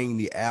of bring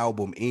the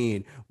album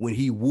in when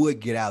he would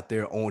get out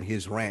there on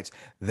his rants.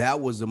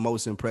 That was the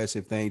most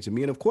impressive thing to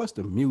me. And of course,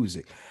 the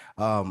music.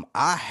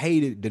 I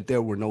hated that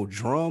there were no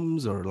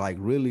drums or like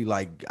really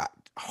like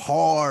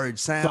hard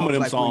sounds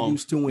like we're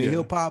used to in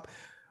hip hop.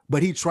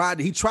 But he tried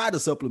to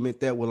supplement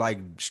that with like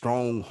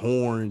strong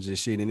horns and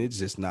shit, and it's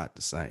just not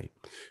the same.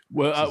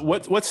 Well,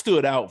 what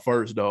stood out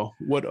first though?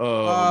 What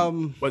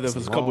whether it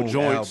was a couple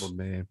joints, album,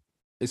 man.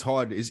 It's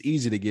hard. It's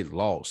easy to get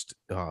lost.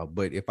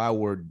 But if I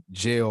were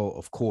Jail,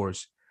 of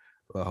course,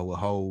 with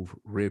Hove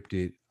ripped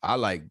it. I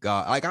like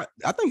God. Like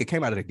I think it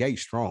came out of the gate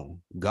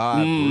strong.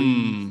 God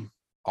Breathe,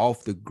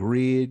 Off the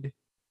Grid,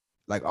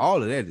 like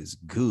all of that is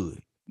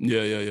good.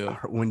 Yeah.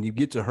 When you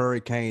get to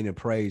Hurricane and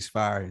Praise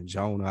Fire and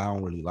Jonah, I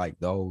don't really like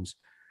those.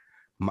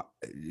 We're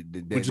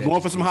just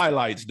going for some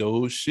highlights,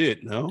 though.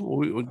 Shit, no,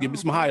 we'll give me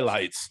some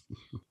highlights.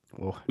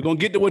 Well, we're gonna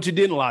get to what you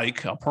didn't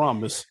like. I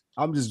promise.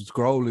 I'm just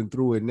scrolling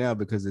through it now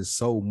because there's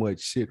so much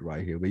shit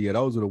right here. But yeah,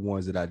 those are the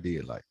ones that I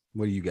did like.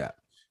 What do you got?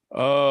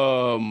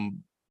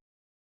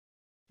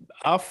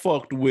 I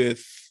fucked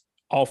with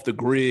Off the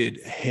Grid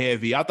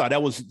heavy. I thought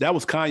that was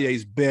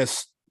Kanye's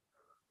best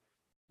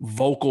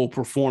vocal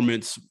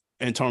performance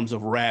in terms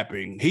of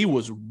rapping. He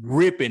was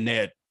ripping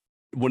that.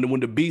 When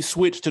the beat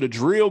switched to the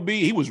drill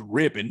beat, he was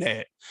ripping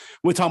that.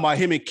 We're talking about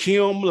him and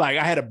Kim. Like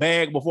I had a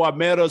bag before I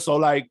met her, so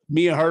like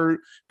me and her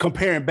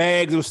comparing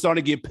bags, it was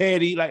starting to get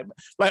petty. Like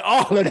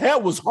all of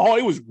that was hard.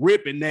 He was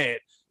ripping that.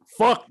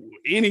 Fuck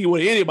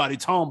what anybody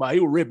talking about. He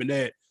was ripping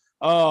that.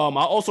 I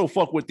also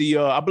fuck with the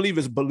I believe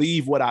it's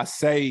Believe What I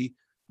Say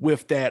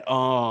with that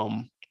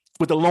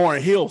with the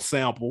Lauryn Hill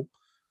sample.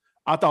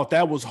 I thought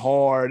that was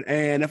hard.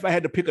 And if I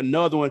had to pick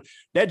another one,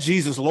 that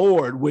Jesus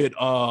Lord with Jay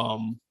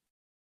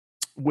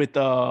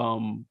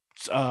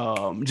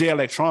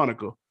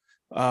Electronica.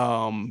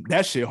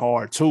 That shit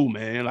hard too,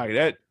 man. Like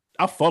that,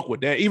 I fuck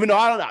with that. Even though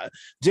I don't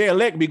Jay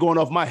Elect be going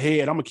off my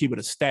head, I'm gonna keep it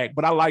a stack.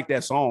 But I like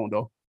that song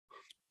though.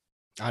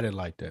 I didn't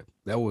like that.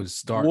 That was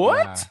start.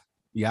 What?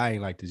 Yeah, I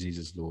ain't like the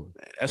Jesus Lord.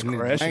 That's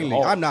correct.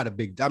 I'm not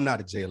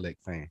a Jay Elect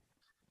fan.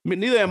 I mean,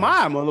 neither am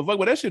I, motherfucker.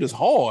 But that shit is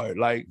hard.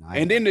 Like,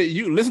 and then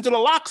you listen to the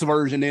Lox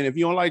version. Then if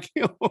you don't like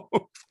him,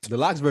 the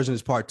Lox version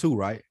is part 2,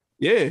 right?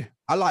 Yeah,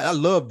 I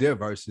love their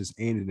verses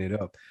ending it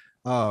up.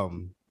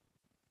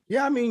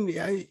 Yeah, I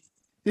mean,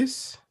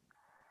 this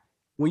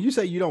when you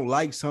say you don't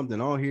like something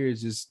on here,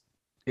 it's just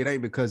it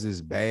ain't because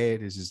it's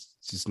bad. It's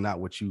just not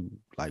what you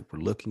like were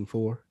looking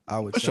for. I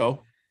would say. Sure.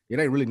 It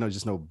ain't really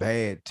just no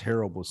bad,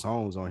 terrible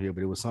songs on here,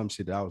 but it was some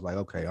shit that I was like,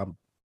 okay,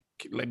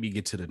 let me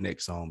get to the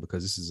next song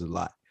because this is a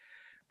lot.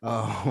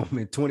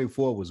 And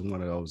 24 was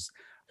one of those.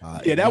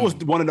 That was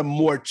one of the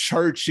more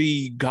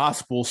churchy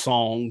gospel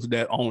songs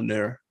that on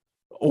there.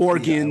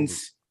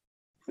 Organs,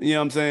 you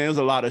know what I'm saying? There's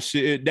a lot of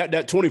shit.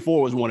 That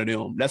 24 was one of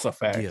them. That's a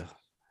fact.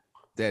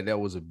 Yeah, that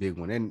was a big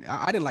one, and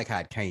I didn't like how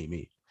it came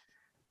in.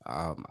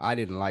 I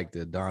didn't like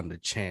the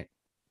Donda chant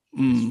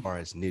as far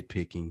as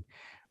nitpicking.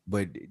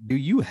 But do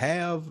you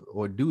have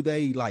or do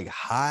they like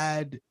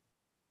hide?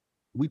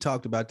 We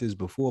talked about this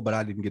before, but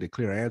I didn't get a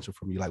clear answer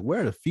from you. Like,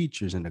 where are the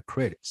features and the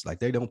credits? Like,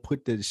 they don't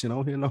put that shit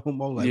on here no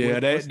more. Like,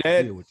 what's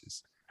the deal with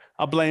this?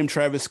 I blame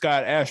Travis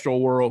Scott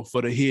Astroworld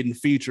for the hidden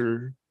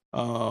feature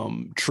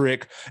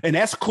trick, and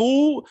that's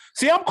cool.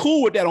 See, I'm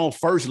cool with that on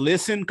first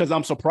listen because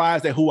I'm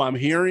surprised at who I'm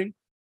hearing.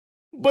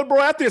 But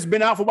bro, after it's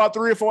been out for about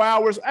 3 or 4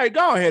 hours, hey,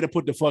 go ahead and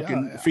put the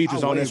fucking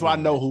features on there so I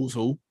know who's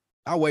who.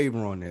 I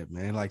waver on that,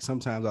 man. Like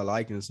sometimes I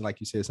like it, and like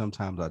you said,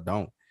 sometimes I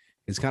don't.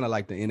 It's kind of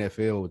like the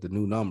NFL with the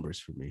new numbers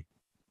for me.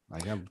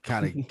 Like I'm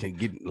kind of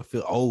can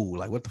feel old.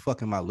 Like what the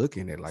fuck am I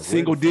looking at? Like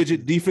single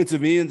digit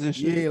defensive ends and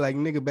shit. Yeah, like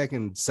nigga back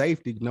in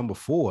safety number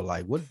 4.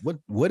 Like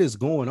what is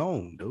going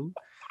on, dude?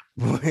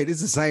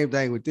 It's the same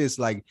thing with this.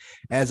 Like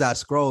as I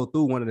scroll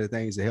through, one of the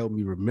things that helped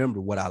me remember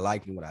what I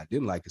liked and what I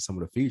didn't like is some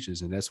of the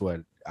features, and that's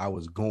what I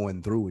was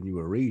going through when you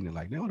were reading.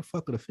 Like, now what the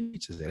fuck are the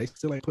features? They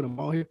still ain't put them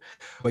on here.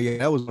 But yeah,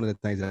 that was one of the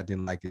things that I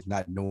didn't like is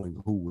not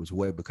knowing who was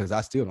what, because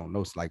I still don't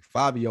know. So like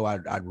Fabio,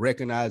 I'd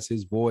recognize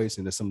his voice,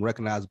 and there's some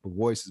recognizable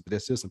voices, but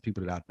there's still some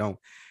people that I don't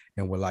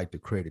and would like to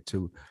credit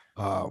to.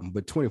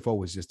 But 24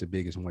 was just the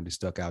biggest one that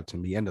stuck out to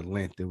me, and the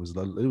length. It was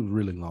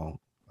really long.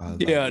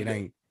 It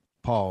ain't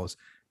pause.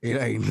 It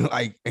ain't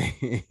like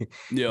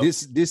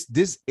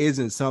this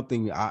isn't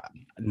something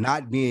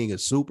not being a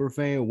super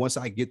fan. Once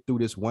I get through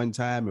this one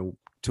time and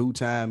 2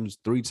 times,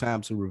 3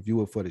 times to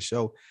review it for the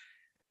show.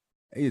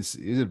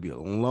 It'll be a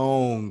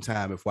long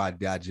time before I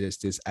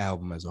digest this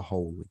album as a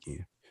whole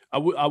again. I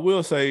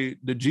will say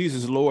the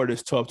Jesus Lord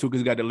is tough too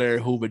because he got the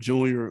Larry Hoover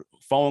Jr.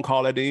 phone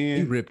call at the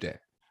end. He ripped that.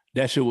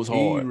 That shit was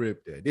hard. He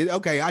ripped that.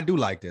 Okay, I do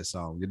like that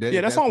song.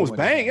 That song was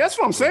bang. That's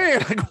what I'm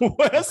saying.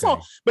 Like,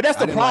 song, but that's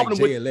the problem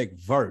with Jay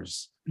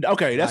verse.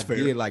 Okay, that's fair.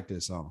 I did like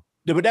this song.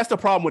 But that's the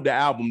problem with the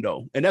album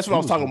though, and that's what I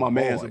was talking to my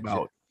mans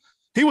about.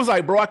 He was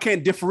like, bro, I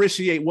can't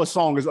differentiate what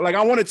song is. Like,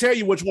 I want to tell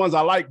you which ones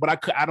I like,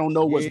 but I don't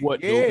know what's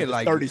what. Yeah,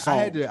 like 30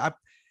 songs.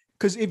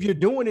 Because if you're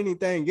doing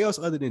anything else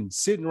other than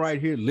sitting right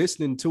here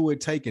listening to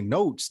it, taking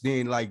notes,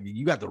 then like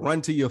you got to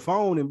run to your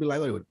phone and be like,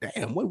 oh,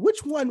 damn,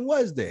 which one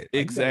was that?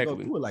 Exactly.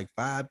 Go through it like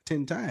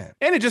 5-10 times.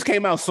 And it just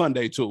came out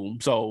Sunday too.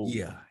 So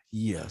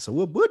yeah. So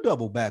we'll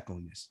double back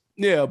on this.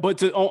 Yeah,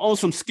 but on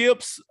some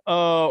skips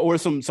or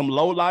some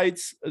low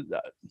lights,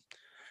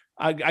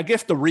 I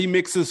guess the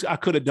remixes I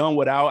could have done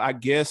without. I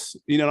guess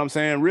you know what I'm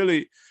saying.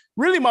 Really,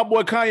 my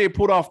boy Kanye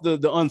put off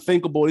the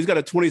unthinkable. He's got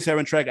a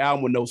 27-track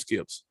album with no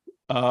skips.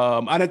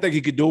 I didn't think he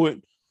could do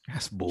it.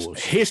 That's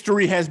bullshit.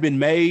 History has been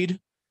made.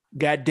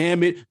 God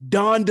damn it.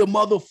 Don the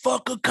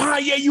motherfucker.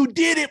 Kanye, you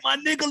did it, my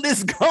nigga.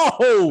 Let's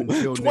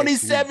go.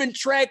 27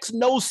 tracks,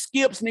 no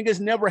skips.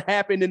 Niggas never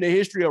happened in the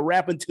history of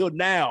rap until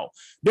now.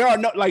 There are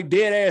no, like,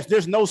 dead ass,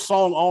 there's no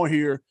song on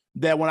here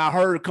that when I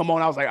heard it come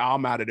on, I was like, oh,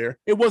 I'm out of there.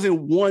 It wasn't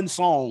one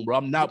song, bro.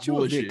 I'm not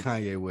bullshit. You're a big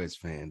Kanye West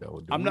fan, though.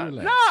 Dude. I'm not.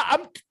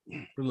 Relax.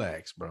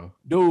 Relax, bro.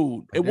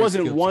 Dude, it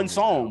wasn't one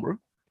song, bro.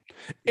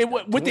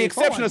 With the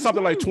exception of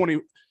something like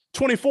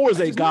 24 is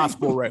a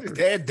gospel record.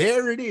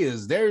 There it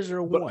is. There's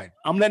your one.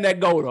 I'm letting that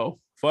go though.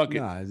 Fuck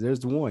it. Nah, there's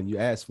the one. You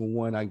asked for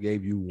one, I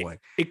gave you one.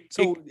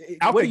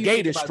 Out the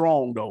gate is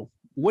strong though.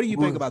 What do you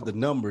think about the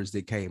numbers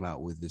that came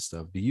out with this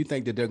stuff? Do you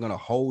think that they're gonna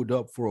hold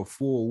up for a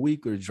full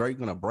week, or is Drake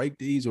gonna break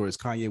these, or is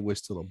Kanye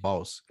West still a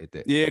boss at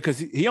that? Yeah, because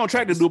he on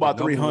track to do about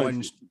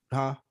 300.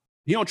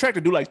 He on track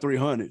to do like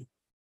 300.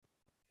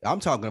 I'm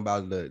talking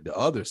about the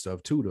other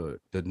stuff too,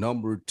 the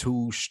number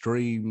 2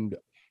 streamed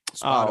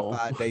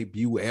Spotify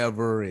debut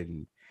ever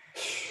and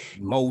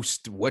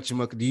most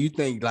do you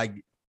think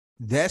like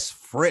that's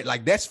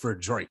for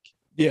Drake?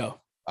 Yeah.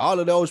 All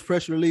of those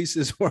press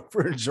releases were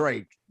for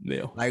Drake.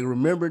 Yeah. Like,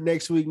 remember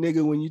next week,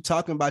 nigga, when you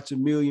talking about your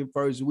million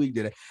first week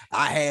that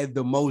I had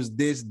the most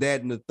this,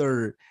 that, and the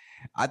third.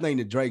 I think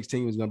the Drake's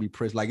team is gonna be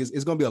pressed. Like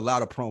it's gonna be a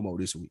lot of promo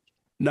this week.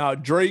 Now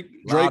Drake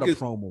is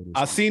promo.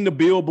 I seen the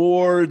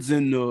billboards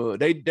and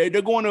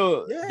they're going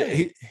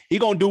to he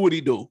gonna do what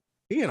he do.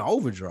 He in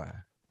overdrive.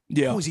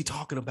 Yeah. Who is he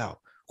talking about?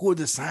 Who are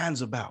the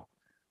signs about?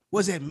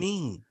 What does that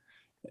mean?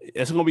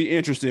 It's gonna be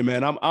interesting,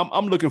 man.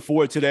 I'm looking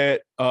forward to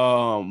that.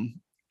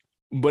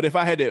 But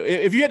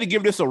if you had to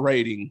give this a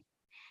rating,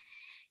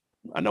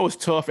 I know it's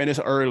tough and it's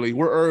early.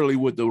 We're early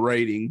with the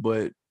rating,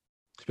 but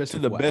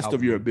especially to the best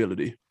of your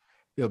ability.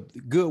 Yeah,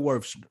 good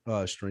worth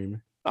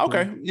streaming.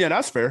 Okay, yeah,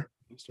 that's fair.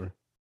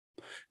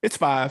 It's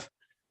 5.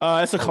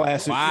 It's a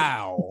classic.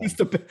 Wow. It's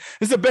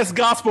the best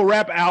gospel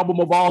rap album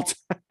of all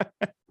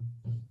time.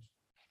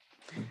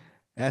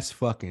 That's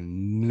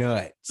fucking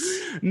nuts.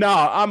 No,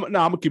 I'm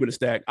gonna keep it a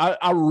stack.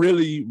 I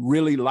really,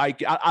 really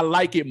like it. I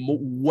like it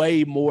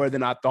way more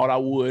than I thought I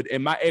would,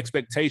 and my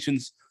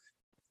expectations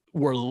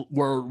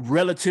were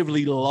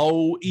relatively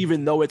low,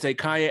 even though it's a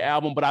Kanye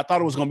album. But I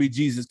thought it was gonna be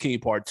Jesus King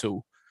Part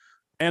 2,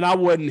 and I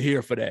wasn't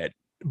here for that.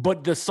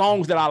 But the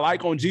songs that I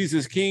like on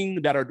Jesus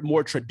King that are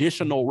more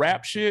traditional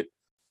rap shit,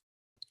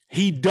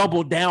 he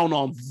doubled down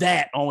on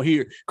that on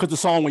here. Because the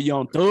song with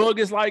Young Thug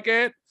is like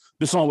that.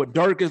 The song with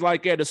Dirk is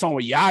like that. The song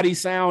with Yachty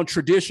sound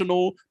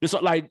traditional.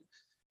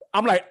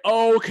 I'm like,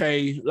 oh,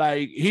 okay,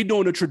 like he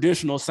doing the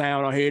traditional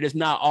sound on here. It's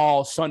not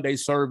all Sunday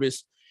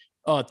service,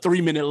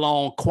 3-minute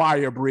long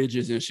choir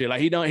bridges and shit.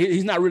 Like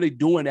he's not really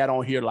doing that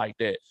on here like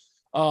that.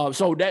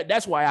 So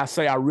that's why I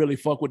say I really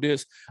fuck with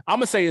this. I'm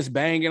gonna say it's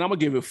banging. I'm gonna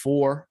give it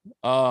 4.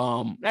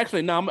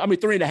 Actually, no,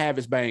 3.5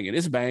 is banging.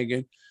 It's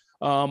banging.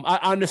 I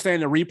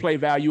understand the replay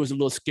value is a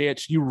little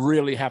sketch. You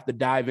really have to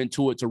dive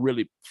into it to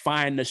really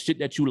find the shit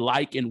that you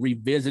like and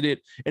revisit it.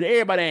 And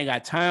everybody ain't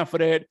got time for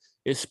that,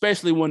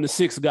 especially when the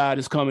 6th God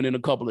is coming in a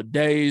couple of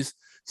days.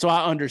 So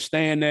I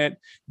understand that.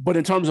 But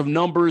in terms of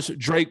numbers,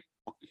 Drake,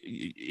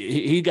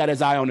 he got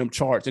his eye on them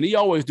charts, and he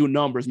always do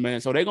numbers,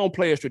 man. So they're gonna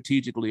play it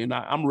strategically, and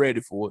I'm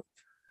ready for it.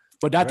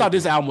 But I thought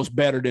this album was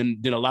better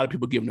than a lot of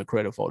people giving it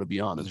credit for, to be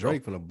honest.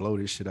 Drake gonna blow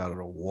this shit out of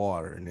the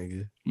water,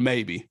 nigga.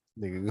 Maybe.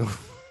 Nigga,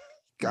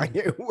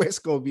 Kanye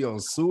West gonna be on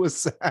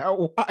suicide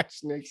watch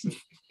next.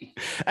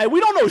 Hey,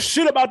 we don't know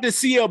shit about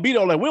this CLB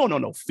though. Like, we don't know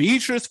no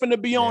features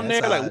finna be on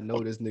there. Like, I know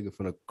this nigga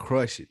finna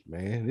crush it,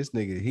 man. This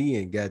nigga, he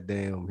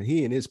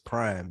in his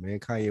prime, man.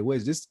 Kanye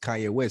West, this is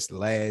Kanye West's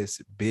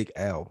last big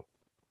album.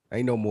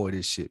 Ain't no more of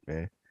this shit,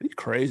 man. He's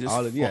crazy.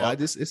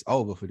 It's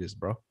over for this,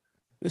 bro.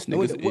 This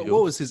what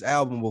was his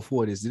album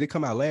before this? Did it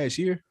come out last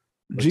year?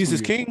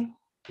 Jesus King?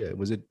 Yeah,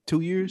 was it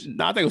 2 years?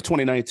 No, I think it was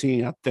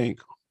 2019. I think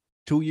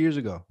 2 years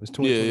ago. It's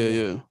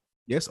 2020. Yeah.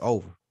 Yeah, it's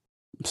over.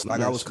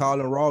 Like I was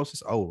calling Ross,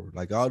 it's over.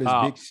 Like all this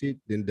big shit,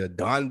 then the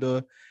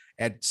Donda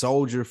at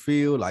Soldier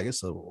Field, like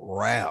it's a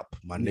wrap,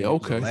 my nigga. Yeah,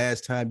 okay. The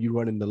last time you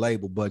running the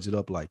label budget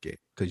up like it,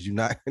 because you're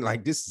not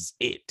like this is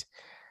it.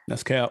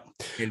 That's cap.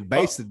 And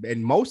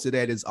and most of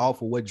that is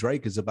off of what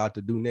Drake is about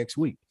to do next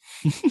week.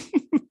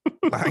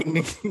 Like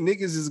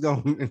niggas is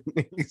going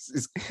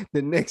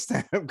the next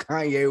time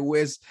Kanye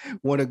West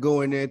want to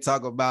go in there and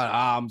talk about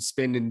I'm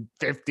spending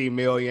 50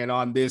 million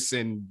on this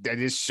and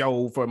this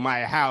show for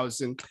my house,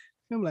 and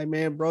I'm like,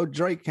 man, bro,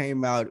 Drake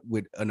came out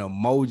with an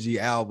emoji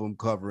album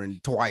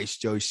covering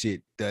twice your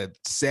shit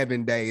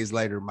 7 days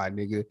later, my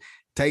nigga.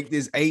 Take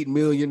this $8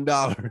 million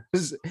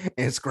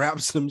and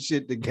scrap some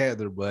shit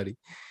together, buddy.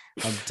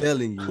 I'm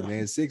telling you,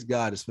 man, Six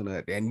God is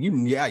finna, and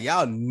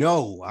y'all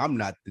know I'm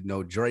not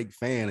no Drake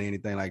fan or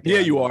anything like that. Yeah,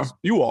 you are.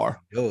 You are.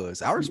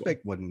 Does I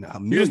respect what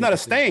you're just not a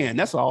stan.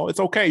 That's all. It's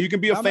okay. You can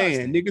be a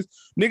fan.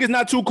 Niggas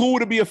not too cool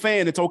to be a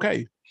fan. It's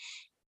okay.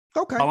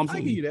 Okay, I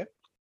give you that.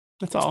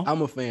 That's all.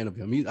 I'm a fan of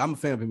him. I'm a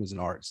fan of him as an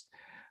artist.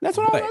 That's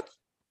what I'm.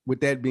 With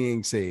that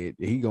being said,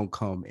 he gonna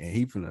come and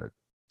he finna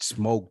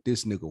smoke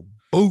this nigga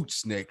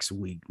boots next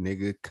week,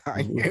 nigga.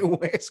 Kanye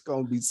West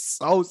gonna be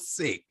so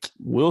sick.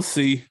 We'll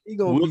see. He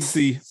gonna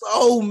be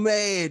so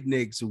mad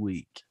next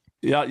week.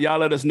 Y'all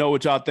let us know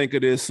what y'all think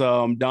of this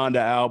Donda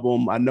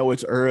album. I know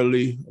it's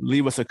early.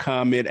 Leave us a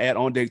comment at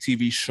On Deck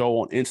TV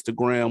Show on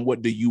Instagram.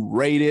 What do you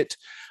rate it?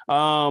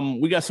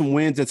 We got some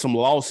wins and some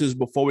losses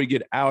before we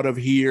get out of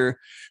here.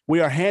 We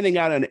are handing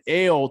out an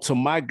L to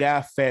my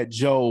guy Fat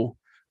Joe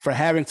for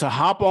having to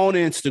hop on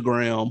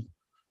Instagram,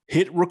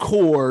 hit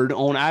record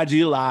on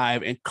IG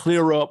Live, and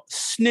clear up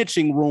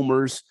snitching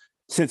rumors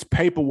since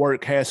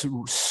paperwork has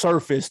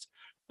surfaced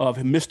of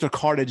Mr.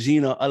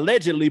 Cartagena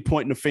allegedly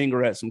pointing the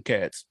finger at some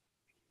cats.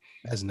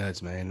 That's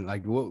nuts, man.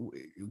 Like what?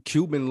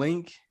 Cuban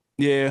Link?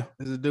 Yeah.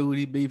 There's a dude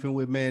he beefing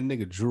with, man.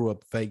 Nigga drew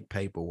up fake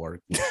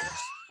paperwork.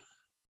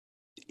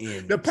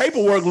 The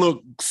paperwork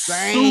looked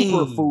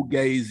super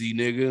fugazi,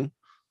 nigga.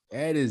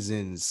 That is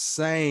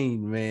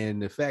insane, man.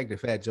 The fact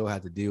that Fat Joe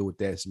had to deal with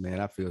that, man,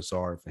 I feel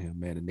sorry for him,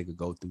 man. The nigga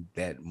go through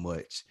that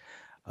much.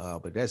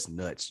 But that's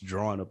nuts.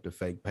 Drawing up the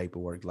fake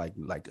paperwork like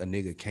a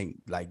nigga can't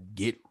like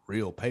get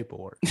real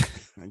paperwork.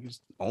 I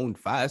just own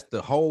file. That's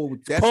the whole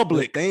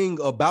public thing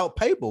about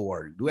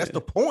paperwork. That's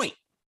the point.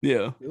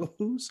 Yeah.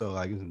 So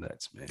like it's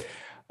nuts,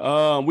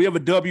 man. We have a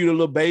W to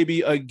Lil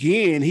Baby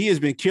again. He has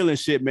been killing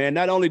shit, man.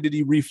 Not only did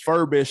he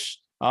refurbish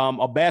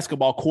a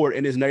basketball court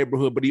in his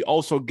neighborhood, but he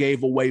also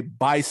gave away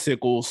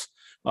bicycles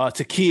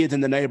to kids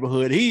in the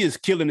neighborhood. He is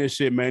killing this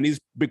shit, man. He's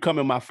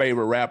becoming my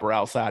favorite rapper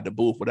outside the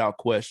booth without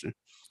question.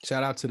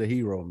 Shout out to the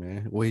hero,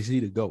 man. Well, is he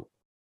the GOAT?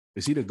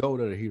 Is he the GOAT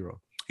or the hero?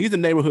 He's the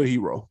neighborhood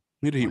hero.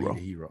 He's the hero.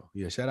 He's the hero.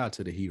 Yeah, shout out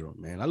to the hero,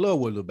 man. I love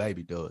what Lil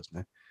Baby does,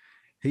 man.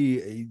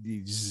 He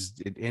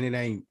just, and it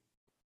ain't,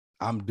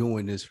 I'm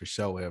doing this for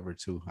show ever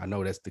too. I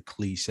know that's the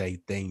cliche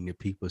thing that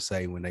people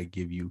say when they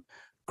give you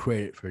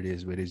credit for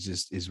this, but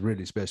it's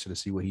really special to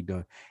see what he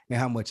done and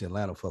how much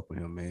Atlanta fuck with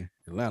him, man.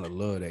 Atlanta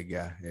love that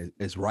guy.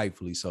 It's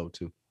rightfully so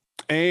too.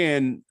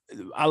 And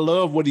I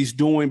love what he's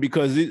doing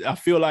because I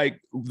feel like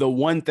the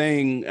one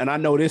thing, and I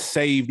know this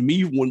saved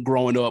me when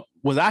growing up,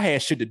 was I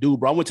had shit to do,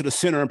 bro. I went to the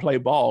center and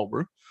played ball,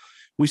 bro.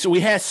 We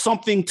had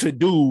something to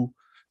do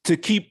to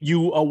keep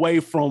you away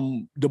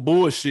from the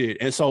bullshit.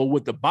 And so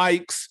with the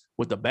bikes,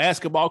 with the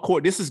basketball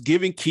court, this is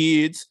giving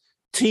kids,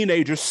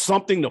 teenagers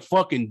something to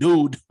fucking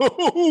do,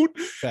 dude,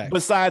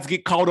 besides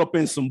get caught up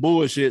in some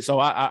bullshit. So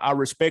I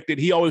respect it.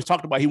 He always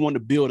talked about he wanted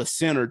to build a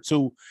center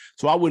too.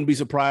 So I wouldn't be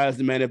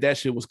surprised, man, if that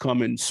shit was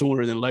coming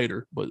sooner than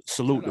later. But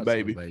salute the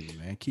baby.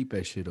 Man. Keep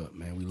that shit up,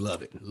 man. We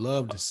love it.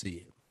 Love to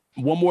see it.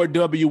 One more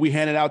W we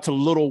handed out to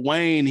Lil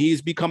Wayne.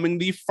 He's becoming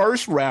the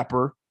first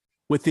rapper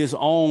with his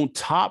own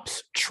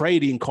Topps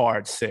trading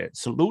card set.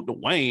 Salute to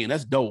Wayne.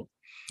 That's dope.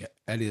 Yeah,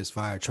 that is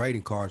fire.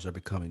 Trading cards are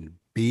becoming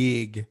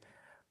big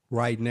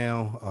right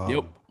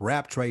now.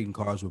 Rap trading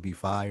cards would be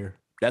fire.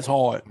 That's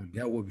hard.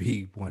 That would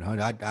be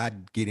 100.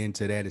 I'd get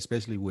into that,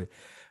 especially with,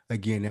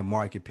 again, that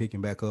market picking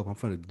back up. I'm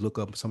going to look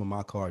up some of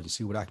my cards and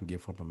see what I can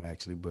get from them,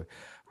 actually. But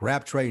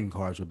rap trading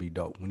cards would be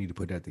dope. We need to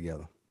put that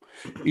together.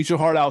 Eat your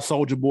heart out,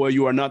 Soldier Boy.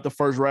 You are not the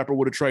first rapper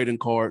with a trading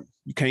card.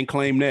 You can't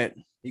claim that.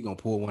 He going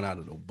to pull one out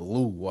of the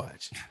blue.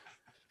 Watch.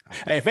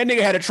 Hey, if that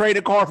nigga had a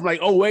trading card from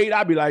like 08,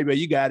 I'd be like, man,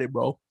 you got it,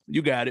 bro.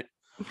 You got it.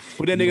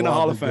 Put that nigga in the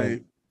Hall of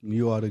Fame.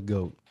 You are the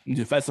GOAT.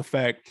 That's a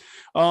fact.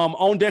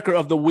 On Decker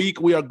of the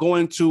Week, we are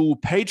going to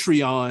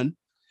Patreon.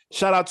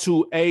 Shout out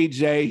to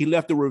AJ. He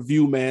left a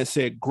review, man.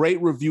 Said, great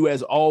review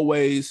as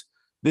always.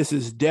 This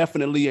is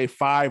definitely a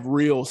 5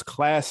 Reels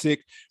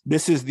classic.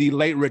 This is the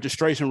late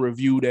registration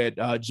review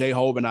that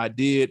J-Hove and I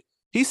did.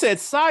 He said,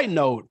 side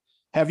note,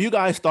 have you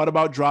guys thought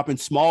about dropping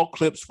small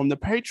clips from the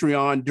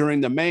Patreon during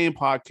the main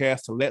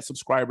podcast to let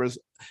subscribers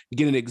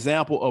get an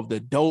example of the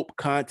dope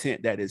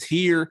content that is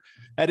here?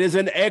 That is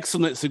an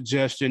excellent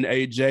suggestion,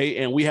 AJ,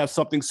 and we have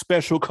something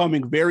special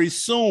coming very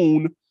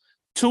soon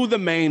to the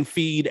main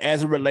feed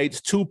as it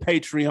relates to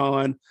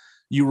Patreon.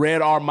 You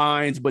read our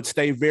minds, but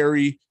stay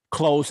very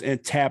close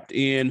and tapped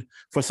in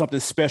for something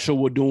special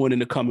we're doing in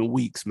the coming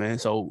weeks, man.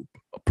 So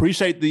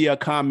appreciate the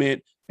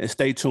comment and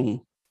stay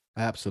tuned.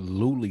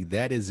 Absolutely.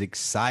 That is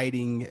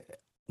exciting.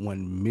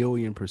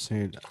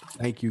 1,000,000%.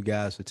 Thank you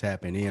guys for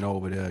tapping in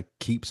over there.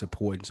 Keep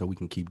supporting so we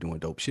can keep doing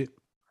dope shit.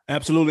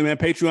 Absolutely, man.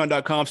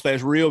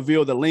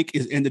 Patreon.com/RealVille. The link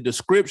is in the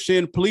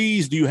description.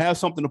 Please, do you have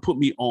something to put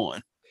me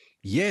on?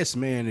 Yes,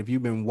 man. If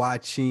you've been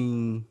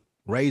watching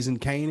Raising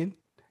Kanan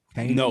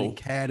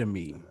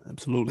Academy.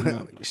 Absolutely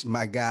not.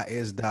 My guy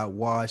S.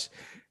 Wash.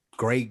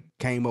 Great,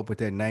 came up with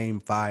that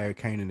name, Fire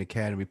Kanan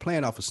Academy,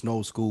 playing off of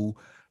Snow School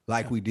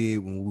like we did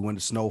when we went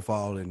to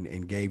Snowfall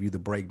and gave you the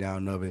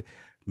breakdown of it.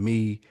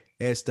 Me,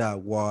 S.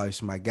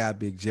 Wash, my guy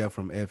Big Jeff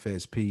from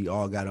FSP,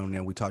 all got on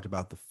there. We talked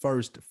about the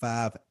first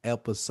 5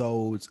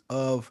 episodes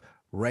of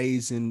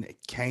Raising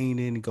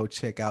Kanan. Go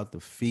check out the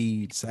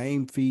feed.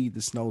 Same feed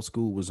the Snow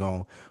School was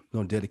on. We're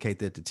going to dedicate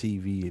that to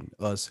TV and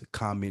us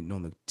commenting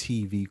on the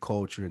TV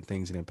culture and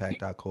things that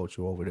impact our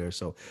culture over there.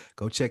 So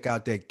go check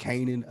out that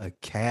Kanan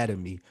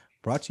Academy.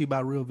 Brought to you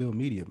by Realville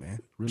Media, man.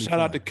 Really Shout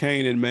out to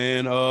Kanan,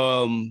 man.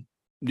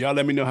 Y'all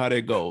let me know how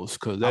that goes,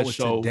 because that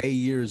show. Today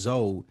years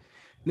old.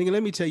 Nigga,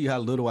 let me tell you how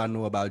little I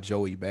know about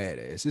Joey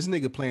Badass. This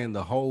nigga playing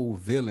the whole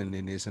villain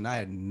in this, and I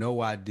had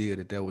no idea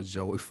that was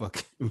Joey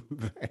fucking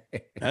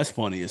Badass. That's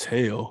funny as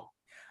hell.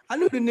 I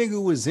knew the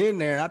nigga was in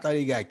there. I thought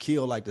he got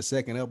killed like the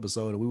second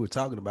episode that we were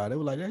talking about. It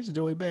was like, that's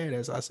Joey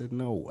Badass. I said,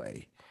 no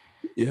way.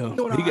 Yeah. He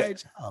doing a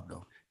great job,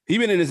 though. He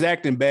been in his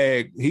acting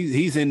bag.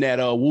 He's in that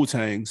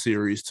Wu-Tang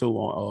series too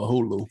on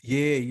Hulu.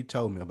 Yeah, you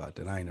told me about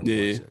that. I ain't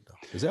never watched that, though.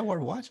 Is that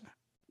worth watching?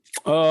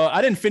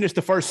 I didn't finish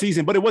the first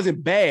season, but it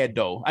wasn't bad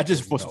though. I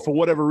just for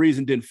whatever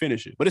reason didn't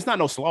finish it. But it's not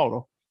no slaughter.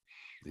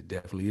 It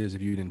definitely is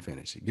if you didn't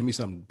finish it. Give me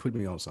something. Put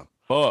me on something.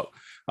 Fuck.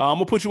 I'm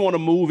gonna put you on a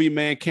movie,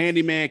 man.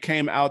 Candyman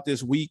came out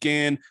this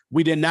weekend.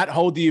 We did not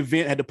hold the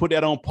event, had to put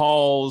that on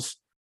pause.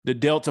 The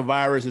Delta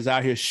virus is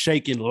out here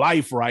shaking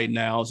life right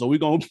now. So we're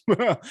gonna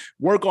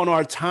work on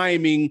our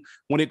timing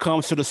when it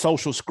comes to the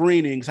social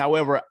screenings.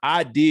 However,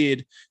 I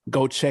did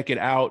go check it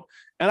out.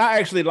 And I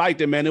actually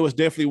liked it, man. It was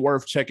definitely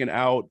worth checking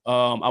out.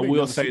 I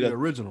will say that the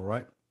original,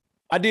 right?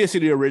 I did see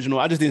the original.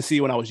 I just didn't see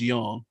it when I was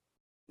young.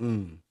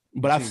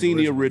 But I've seen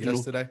the original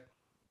yesterday.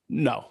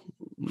 No,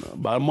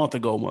 about a month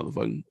ago,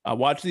 motherfucker. I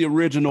watched the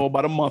original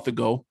about a month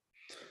ago,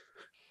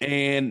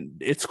 and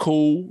it's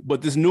cool.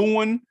 But this new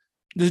one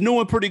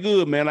pretty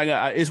good, man. Like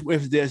it's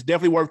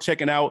definitely worth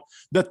checking out.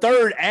 The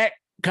third act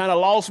kind of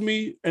lost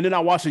me, and then I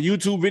watched a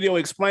YouTube video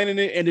explaining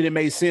it, and then it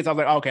made sense. I was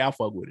like, okay, I'll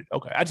fuck with it.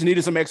 Okay, I just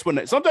needed some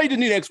explanation. Sometimes you just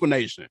need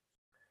explanation.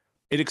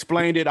 It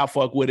explained it. I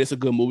fuck with it. It's a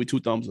good movie. 2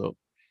 thumbs up.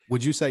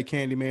 Would you say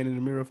Candyman in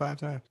the Mirror 5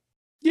 times?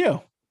 Yeah.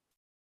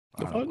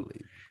 I don't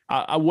believe.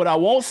 What I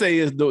won't say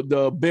is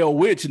the Bell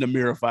Witch in the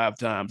Mirror 5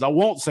 times. I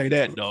won't say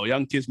that though. Y'all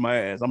can kiss my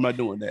ass. I'm not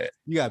doing that.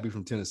 You gotta be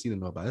from Tennessee to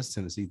know about it. That's a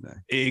Tennessee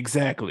thing.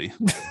 Exactly.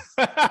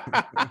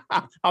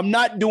 I'm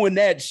not doing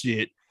that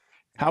shit.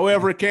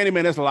 However,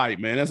 Candyman, that's light,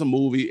 man. That's a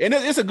movie. And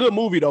it's a good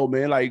movie, though,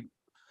 man. Like,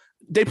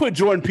 they put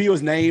Jordan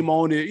Peele's name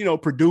on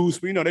it,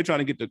 produced. They're trying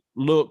to get the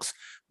looks.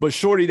 But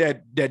Shorty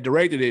that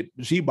directed it,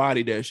 she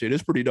bodied that shit.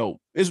 It's pretty dope.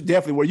 It's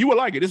definitely worth. You would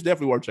like it. It's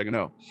definitely worth checking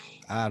out.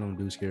 I don't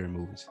do scary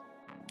movies.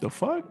 The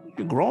fuck?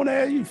 You grown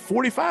ass, you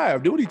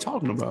 45. Dude, what are you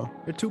talking about?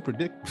 They're too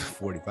predictable.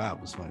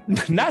 45 was funny.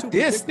 Not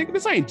this. Nigga,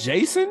 this ain't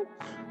Jason.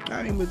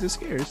 I mean, but it's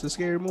scary. It's a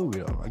scary movie,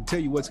 though. I can tell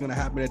you what's going to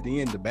happen at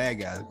the end. The bad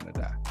guy's going to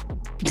die.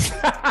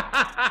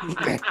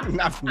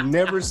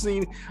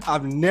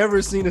 I've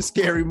never seen a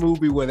scary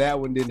movie where that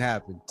one didn't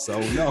happen.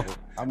 So no,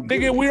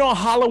 nigga, we're on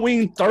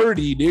Halloween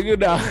 30, nigga.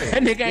 Nah,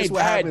 that nigga ain't what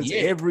died happens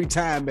yet. Every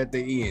time at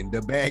the end,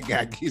 the bad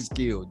guy gets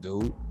killed,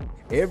 dude.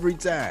 Every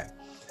time.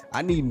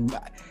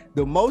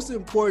 The most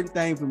important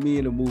thing for me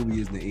in a movie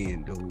is the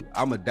end, dude.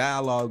 I'm a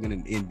dialogue and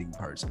an ending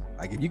person.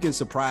 Like, if you can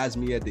surprise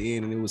me at the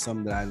end and it was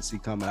something that I didn't see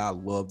coming, I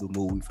love the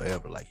movie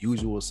forever. Like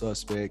Usual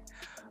Suspect,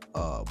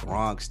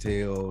 Bronx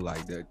Tale,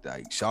 like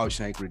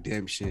Shawshank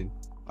Redemption.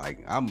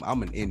 Like,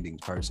 I'm an endings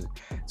person.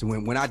 So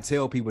when I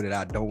tell people that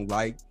I don't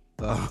like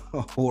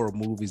horror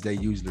movies, they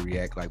usually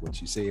react like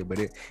what you said, but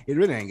it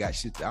really ain't got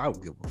shit. I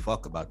don't give a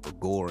fuck about the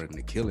gore and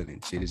the killing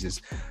and shit. It's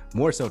just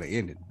more so the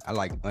ending. I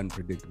like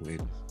unpredictable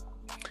endings.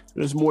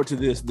 There's more to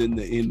this than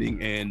the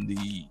ending and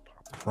the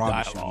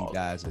promise dialogue. You he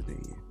dies at the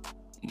end.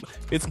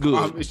 It's good.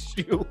 Promise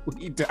you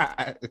he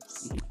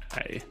dies.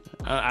 Hey,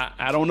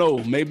 I don't know.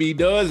 Maybe he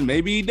does.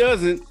 Maybe he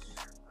doesn't.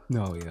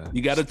 No, yeah.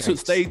 You got to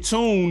stay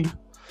tuned.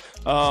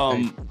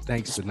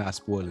 Thanks for not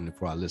spoiling it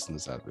for our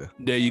listeners out there.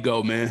 There you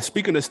go, man.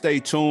 Speaking of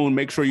stay tuned,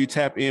 make sure you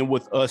tap in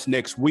with us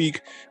next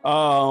week.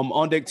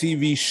 On Deck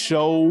TV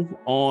show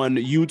on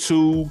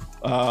YouTube,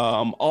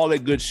 all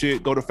that good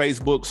shit. Go to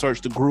Facebook, search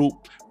the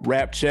group,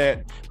 Rap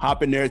Chat,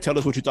 hop in there, tell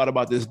us what you thought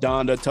about this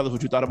Donda, tell us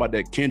what you thought about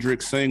that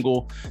Kendrick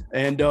single,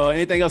 and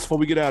anything else before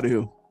we get out of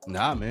here.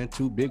 Nah, man,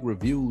 2 big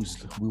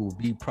reviews. We will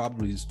be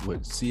probably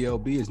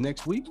CLB is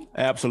next week.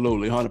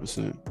 Absolutely,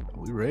 100%.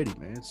 We ready,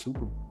 man.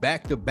 Super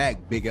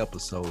back-to-back big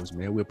episodes,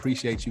 man. We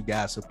appreciate you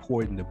guys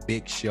supporting the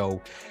big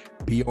show.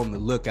 Be on the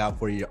lookout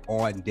for your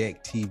On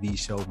Deck TV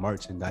show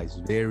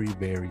merchandise very,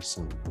 very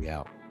soon. We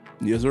out.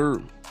 Yes,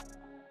 sir.